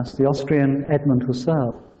to discuss, the Austrian Edmund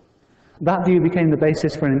Husserl, that view became the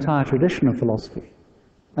basis for an entire tradition of philosophy,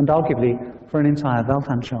 and arguably for an entire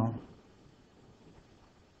Weltanschauung.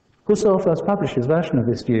 Husserl first published his version of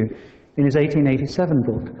this view in his 1887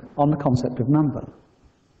 book on the concept of number.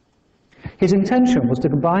 His intention was to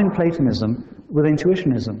combine Platonism with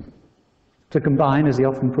intuitionism, to combine, as he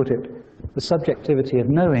often put it, the subjectivity of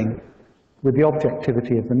knowing with the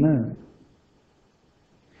objectivity of the known.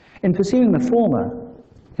 In pursuing the former,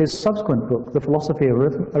 his subsequent book, The Philosophy of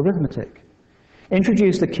Arithmetic,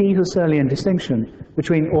 introduced a key Husserlian distinction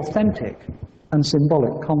between authentic and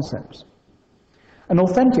symbolic concepts. An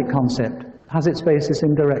authentic concept has its basis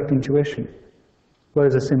in direct intuition,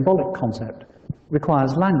 whereas a symbolic concept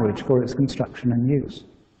requires language for its construction and use.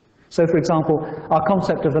 So, for example, our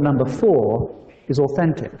concept of the number 4 is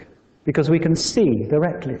authentic because we can see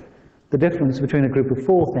directly the difference between a group of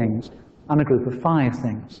 4 things and a group of 5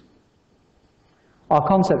 things. Our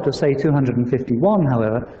concept of, say, 251,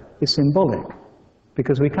 however, is symbolic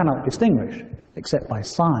because we cannot distinguish, except by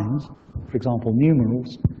signs, for example,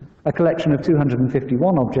 numerals, a collection of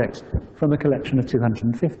 251 objects from a collection of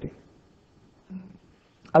 250.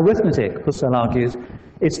 Arithmetic, Husserl argues,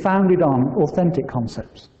 is founded on authentic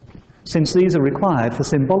concepts, since these are required for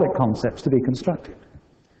symbolic concepts to be constructed.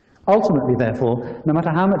 Ultimately, therefore, no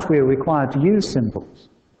matter how much we are required to use symbols,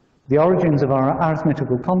 the origins of our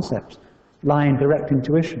arithmetical concepts lie in direct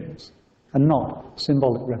intuitions and not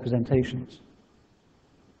symbolic representations.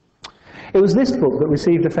 It was this book that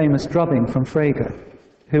received a famous drubbing from Frege,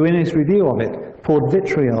 who in his review of it poured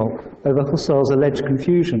vitriol over Husserl's alleged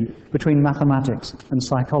confusion between mathematics and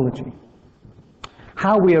psychology.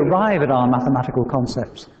 How we arrive at our mathematical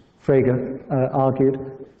concepts, Frege argued,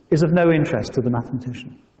 is of no interest to the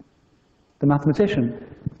mathematician. The mathematician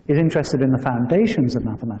is interested in the foundations of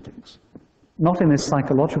mathematics, not in this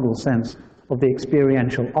psychological sense of the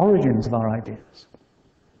experiential origins of our ideas,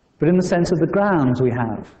 but in the sense of the grounds we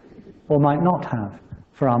have, or might not have,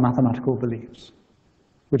 for our mathematical beliefs,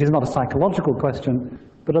 which is not a psychological question,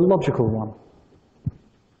 but a logical one.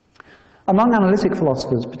 Among analytic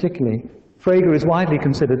philosophers particularly, Frege is widely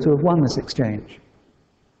considered to have won this exchange.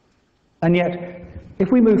 And yet,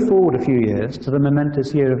 if we move forward a few years to the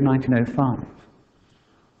momentous year of 1905,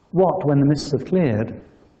 what, when the mists have cleared,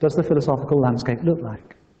 does the philosophical landscape look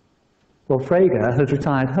like? Well, Frege has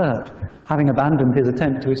retired hurt, having abandoned his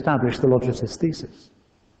attempt to establish the logicist thesis.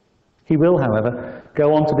 He will, however,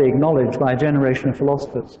 go on to be acknowledged by a generation of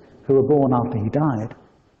philosophers who were born after he died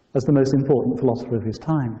as the most important philosopher of his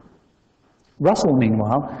time. Russell,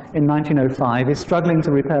 meanwhile, in 1905, is struggling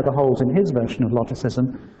to repair the holes in his version of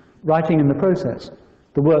logicism, writing in the process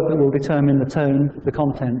the work that will determine the tone, the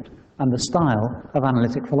content, and the style of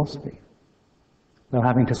analytic philosophy, though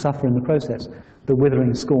having to suffer in the process the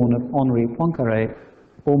withering scorn of Henri Poincaré,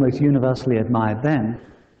 almost universally admired then,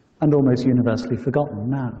 and almost universally forgotten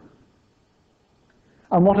now.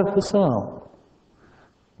 And what of Husserl?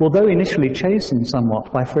 Well, though initially chastened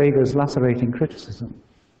somewhat by Frege's lacerating criticism,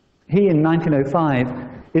 he, in 1905,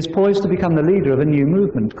 is poised to become the leader of a new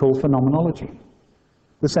movement called phenomenology,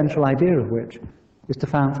 the central idea of which is to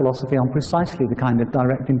found philosophy on precisely the kind of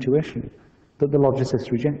direct intuition that the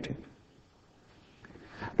logicists rejected.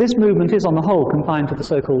 This movement is, on the whole, confined to the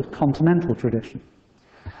so-called continental tradition,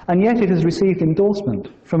 and yet it has received endorsement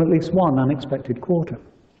from at least one unexpected quarter.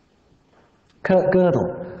 Kurt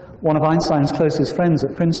Gödel, one of Einstein's closest friends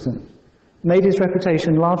at Princeton, made his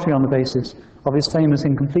reputation largely on the basis of his famous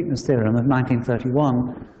incompleteness theorem of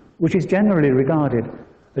 1931, which is generally regarded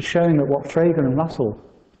as showing that what Frege and Russell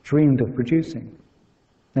dreamed of producing,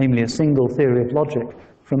 namely a single theory of logic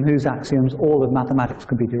from whose axioms all of mathematics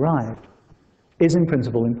could be derived, is in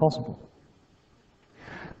principle impossible.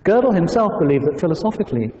 Gödel himself believed that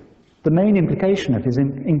philosophically, the main implication of his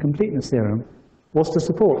incompleteness theorem was to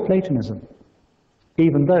support Platonism,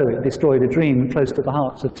 even though it destroyed a dream close to the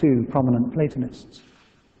hearts of two prominent Platonists.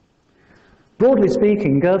 Broadly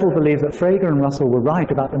speaking, Gödel believed that Frege and Russell were right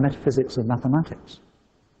about the metaphysics of mathematics,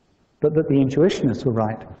 but that the intuitionists were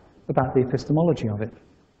right about the epistemology of it.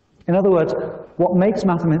 In other words, what makes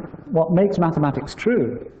mathematics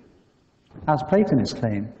true, as Platonists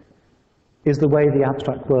claim, is the way the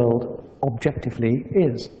abstract world objectively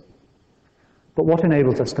is. But what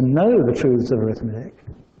enables us to know the truths of arithmetic,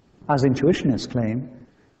 as intuitionists claim,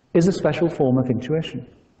 is a special form of intuition.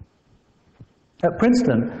 At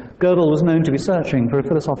Princeton, Gödel was known to be searching for a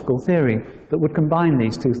philosophical theory that would combine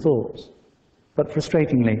these two thoughts, but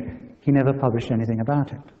frustratingly, he never published anything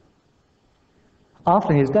about it.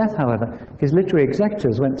 After his death, however, his literary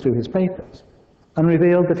executors went through his papers and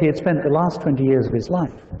revealed that he had spent the last 20 years of his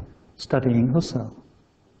life studying Husserl.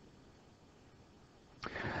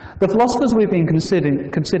 The philosophers we've been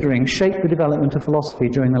considering shaped the development of philosophy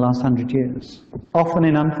during the last 100 years, often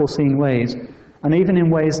in unforeseen ways, and even in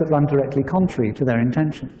ways that run directly contrary to their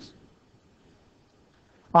intentions.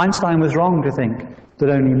 Einstein was wrong to think that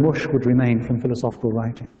only mush would remain from philosophical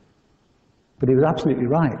writing. But he was absolutely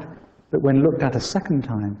right that when looked at a second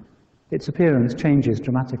time, its appearance changes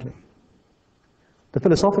dramatically. The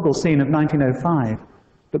philosophical scene of 1905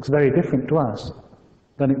 looks very different to us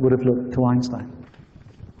than it would have looked to Einstein.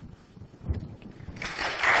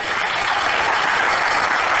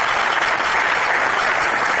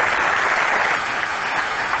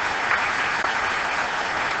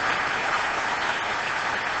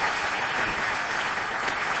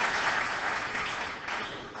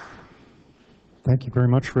 Thank you very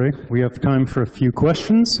much, Ray. We have time for a few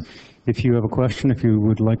questions. If you have a question, if you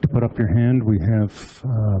would like to put up your hand, we have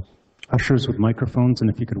ushers with microphones, and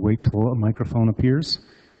if you could wait till a microphone appears.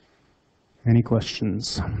 Any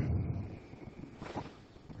questions?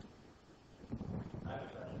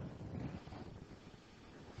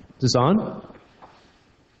 Is this on?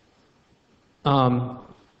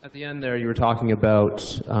 At the end there, you were talking about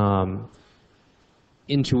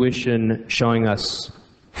intuition showing us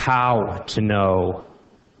how to know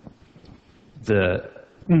the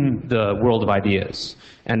world of ideas.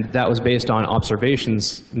 And that was based on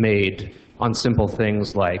observations made on simple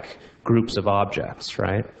things like groups of objects,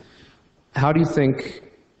 right? How do you think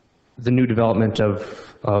the new development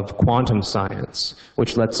of quantum science,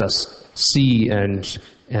 which lets us see and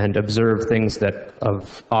observe things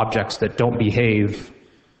of objects that don't behave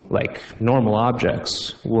like normal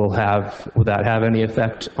objects, will that have any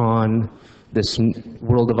effect on this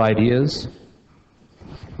world of ideas?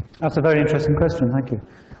 That's a very interesting question, thank you.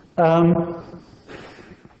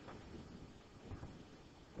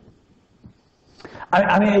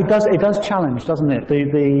 I mean, it does challenge, doesn't it,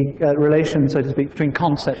 the relation, so to speak, between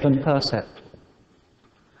concept and percept.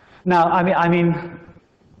 Now, I mean,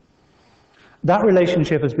 that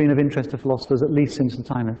relationship has been of interest to philosophers at least since the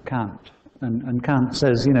time of Kant. And Kant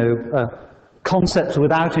says, you know, concepts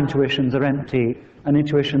without intuitions are empty, and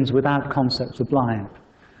intuitions without concepts are blind.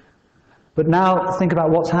 But now think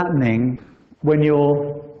about what's happening when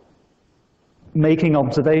you're making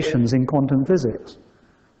observations in quantum physics.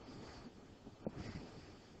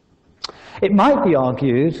 It might be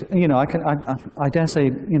argued, you know, I dare say,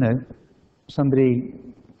 you know, somebody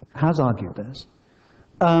has argued this,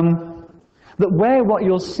 that where what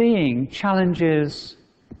you're seeing challenges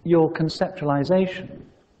your conceptualization,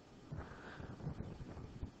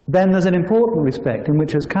 then there's an important respect in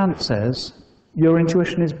which, as Kant says, your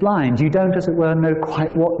intuition is blind. You don't, as it were, know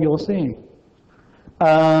quite what you're seeing.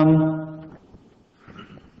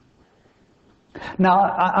 Now,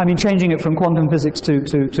 I mean, changing it from quantum physics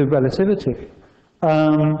to relativity,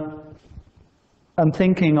 and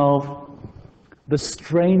thinking of the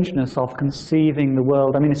strangeness of conceiving the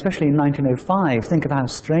world. I mean, especially in 1905, think of how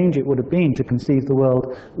strange it would have been to conceive the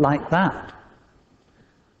world like that.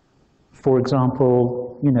 For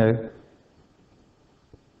example, you know,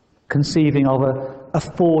 conceiving of a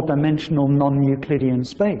four-dimensional non-Euclidean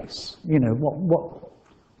space. You know, what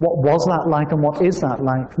was that like and what is that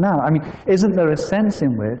like now? I mean, isn't there a sense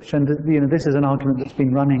in which, and you know, this is an argument that's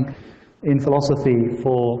been running in philosophy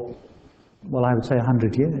for, well, I would say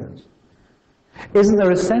 100 years. Isn't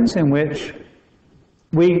there a sense in which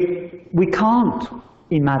we can't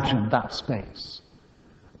imagine that space?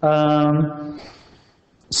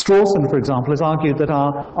 Strawson, for example, has argued that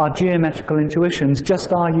our geometrical intuitions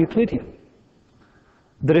just are Euclidean.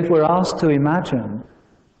 That if we're asked to imagine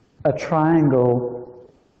a triangle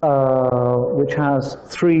which has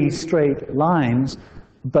 3 straight lines,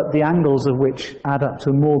 but the angles of which add up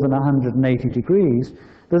to more than 180 degrees,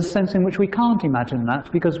 there's a sense in which we can't imagine that,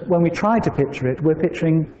 because when we try to picture it, we're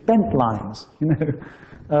picturing bent lines. You know,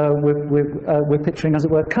 we're picturing, as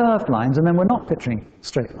it were, curved lines, and then we're not picturing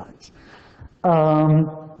straight lines.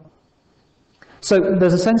 So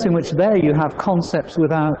there's a sense in which there you have concepts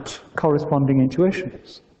without corresponding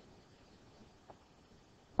intuitions.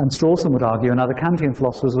 And Strawson would argue, and other Kantian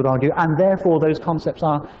philosophers would argue, and therefore those concepts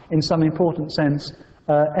are, in some important sense,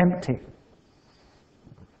 empty.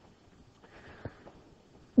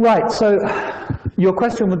 Right, so your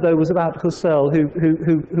question, though, was about Husserl,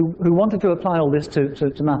 who wanted to apply all this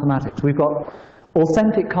to mathematics. We've got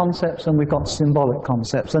authentic concepts and we've got symbolic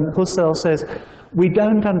concepts. And Husserl says, we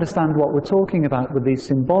don't understand what we're talking about with these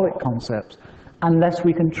symbolic concepts unless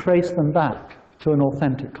we can trace them back to an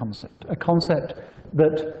authentic concept, a concept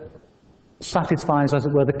that satisfies, as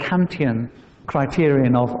it were, the Kantian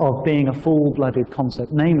criterion of being a full-blooded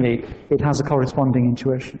concept, namely, it has a corresponding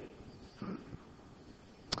intuition.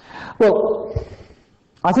 Well,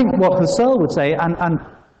 I think what Husserl would say, and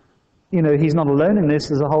you know, he's not alone in this,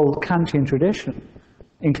 there's a whole Kantian tradition,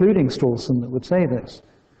 including Strawson, that would say this,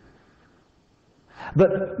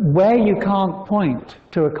 that where you can't point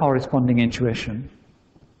to a corresponding intuition,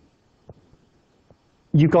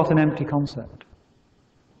 you've got an empty concept.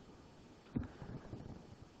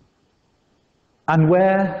 And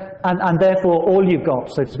and therefore all you've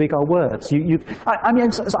got, so to speak, are words. I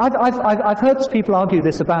mean, I've heard people argue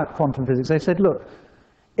this about quantum physics. They said, look,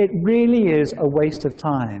 it really is a waste of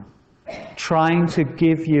time trying to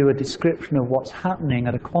give you a description of what's happening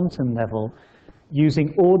at a quantum level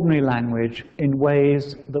using ordinary language in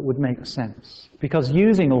ways that would make sense. Because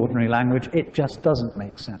using ordinary language, it just doesn't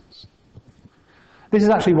make sense. This is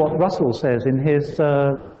actually what Russell says in his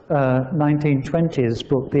 1920s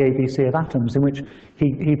book, The ABC of Atoms, in which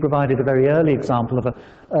he provided a very early example of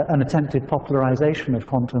an attempted popularization of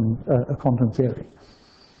quantum theory.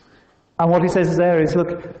 And what he says there is,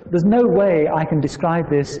 look, there's no way I can describe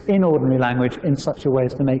this in ordinary language in such a way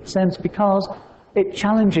as to make sense, because it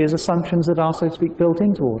challenges assumptions that are, so to speak, built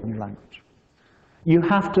into ordinary language. You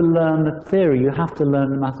have to learn the theory, you have to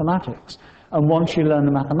learn the mathematics. And once you learn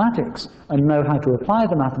the mathematics and know how to apply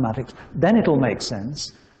the mathematics, then it'll make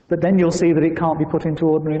sense. But then you'll see that it can't be put into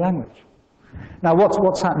ordinary language. Now,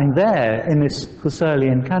 what's happening there in this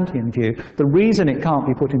Husserlian Kantian view, the reason it can't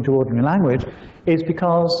be put into ordinary language is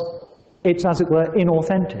because it's, as it were,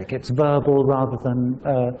 inauthentic. It's verbal rather than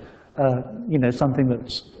you know, something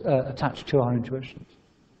that's attached to our intuitions.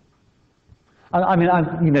 I mean,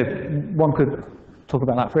 you know, one could talk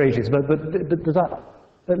about that for ages, but does that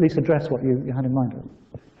at least address what you had in mind?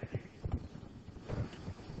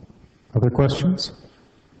 Other questions?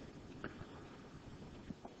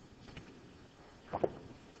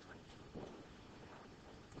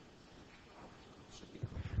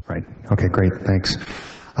 Right. Okay, great. Thanks.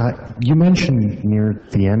 You mentioned near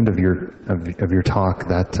the end of your talk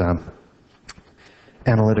that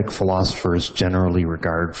analytic philosophers generally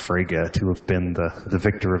regard Frege to have been the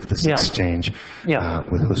victor of this exchange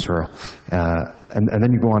with Husserl. And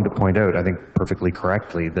then you go on to point out, I think perfectly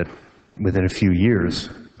correctly, that within a few years,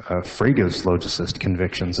 Frege's logicist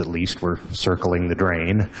convictions, at least, were circling the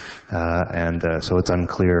drain. So it's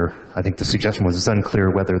unclear, I think the suggestion was it's unclear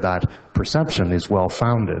whether that perception is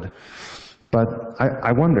well-founded. But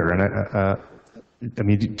I wonder, and I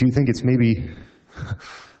mean, do you think it's maybe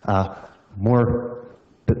more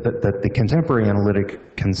that the contemporary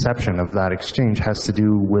analytic conception of that exchange has to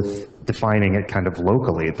do with defining it kind of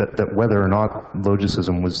locally, that whether or not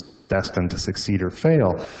logicism was destined to succeed or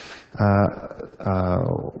fail,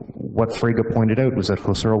 what Frege pointed out was that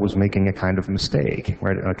Husserl was making a kind of mistake,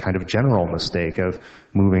 right? A kind of general mistake of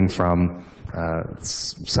moving from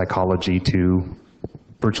psychology to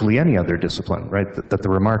virtually any other discipline, right? That the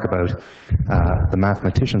remark about the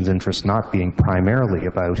mathematician's interest not being primarily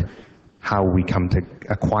about how we come to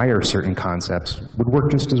acquire certain concepts would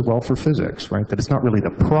work just as well for physics, right? That it's not really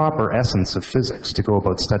the proper essence of physics to go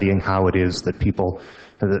about studying how it is that people,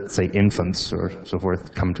 say infants or so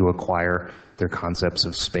forth, come to acquire their concepts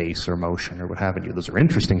of space or motion or what have you. Those are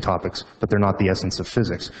interesting topics, but they're not the essence of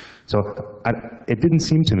physics. So it didn't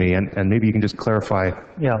seem to me, and maybe you can just clarify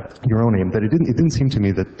your own aim, that it didn't seem to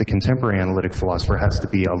me that the contemporary analytic philosopher has to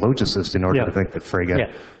be a logicist in order to think that Frege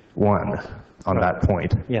won on that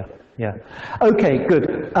point. Yeah. Okay,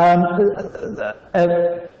 good.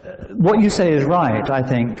 What you say is right, I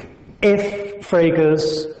think, if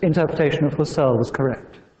Frege's interpretation of Husserl was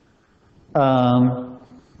correct. I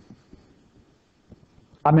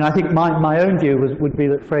mean, I think my own view would be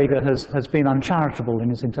that Frege has been uncharitable in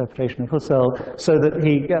his interpretation of Husserl, so that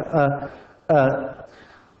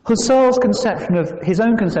Husserl's conception of, his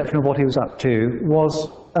own conception of what he was up to was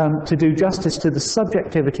to do justice to the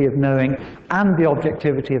subjectivity of knowing and the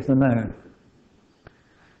objectivity of the known.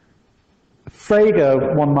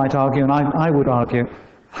 Frege, one might argue, and I would argue,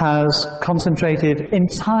 has concentrated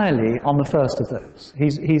entirely on the first of those.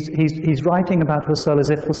 He's writing about Husserl as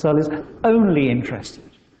if Husserl is only interested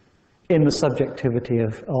in the subjectivity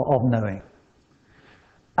of knowing,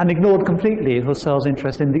 and ignored completely Husserl's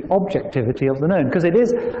interest in the objectivity of the known, because it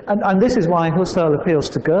is, and this is why Husserl appeals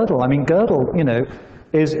to Gödel. I mean, Gödel, you know,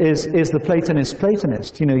 is the Platonist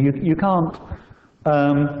Platonist. You know, you can't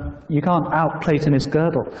out-Platonist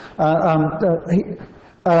Gödel.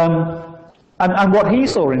 And what he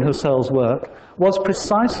saw in Husserl's work was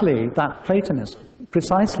precisely that Platonism,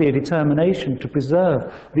 precisely a determination to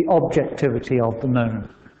preserve the objectivity of the known.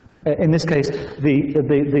 In this case,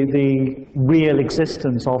 the real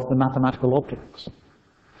existence of the mathematical objects.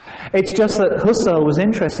 It's just that Husserl was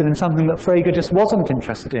interested in something that Frege just wasn't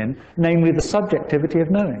interested in, namely the subjectivity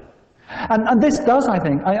of knowing. And this does, I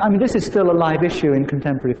think, I mean, this is still a live issue in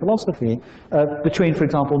contemporary philosophy, between, for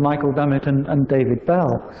example, Michael Dummett and David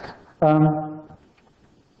Bell.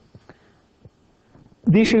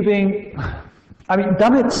 The issue being, I mean,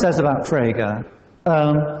 Dummett says about Frege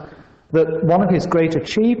that one of his great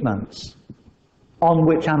achievements on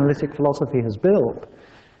which analytic philosophy has built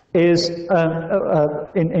is,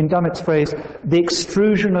 in Dummett's phrase, the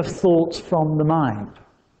extrusion of thoughts from the mind.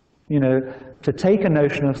 You know, to take a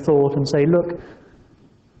notion of thought and say, look,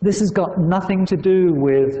 this has got nothing to do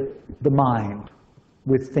with the mind,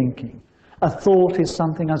 with thinking. A thought is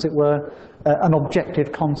something, as it were, an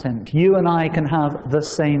objective content. You and I can have the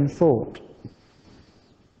same thought.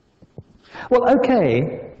 Well,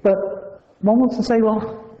 okay, but one wants to say,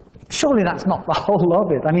 well, surely that's not the whole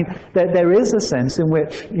of it. I mean, there is a sense in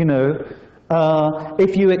which, you know,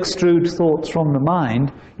 if you extrude thoughts from the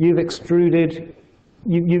mind, you've extruded,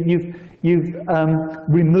 you've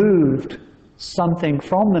removed something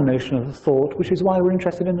from the notion of the thought, which is why we're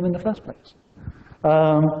interested in them in the first place.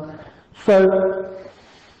 So,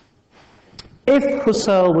 if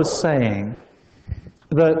Husserl was saying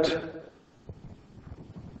that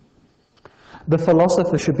the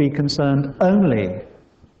philosopher should be concerned only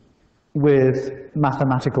with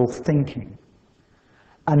mathematical thinking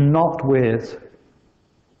and not with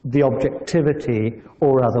the objectivity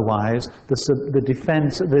or otherwise, the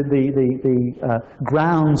defense, the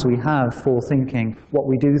grounds we have for thinking what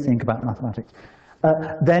we do think about mathematics,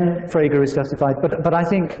 then Frege is justified. But I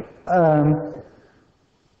think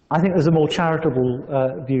there's a more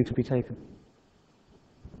charitable view to be taken.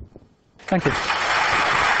 Thank you.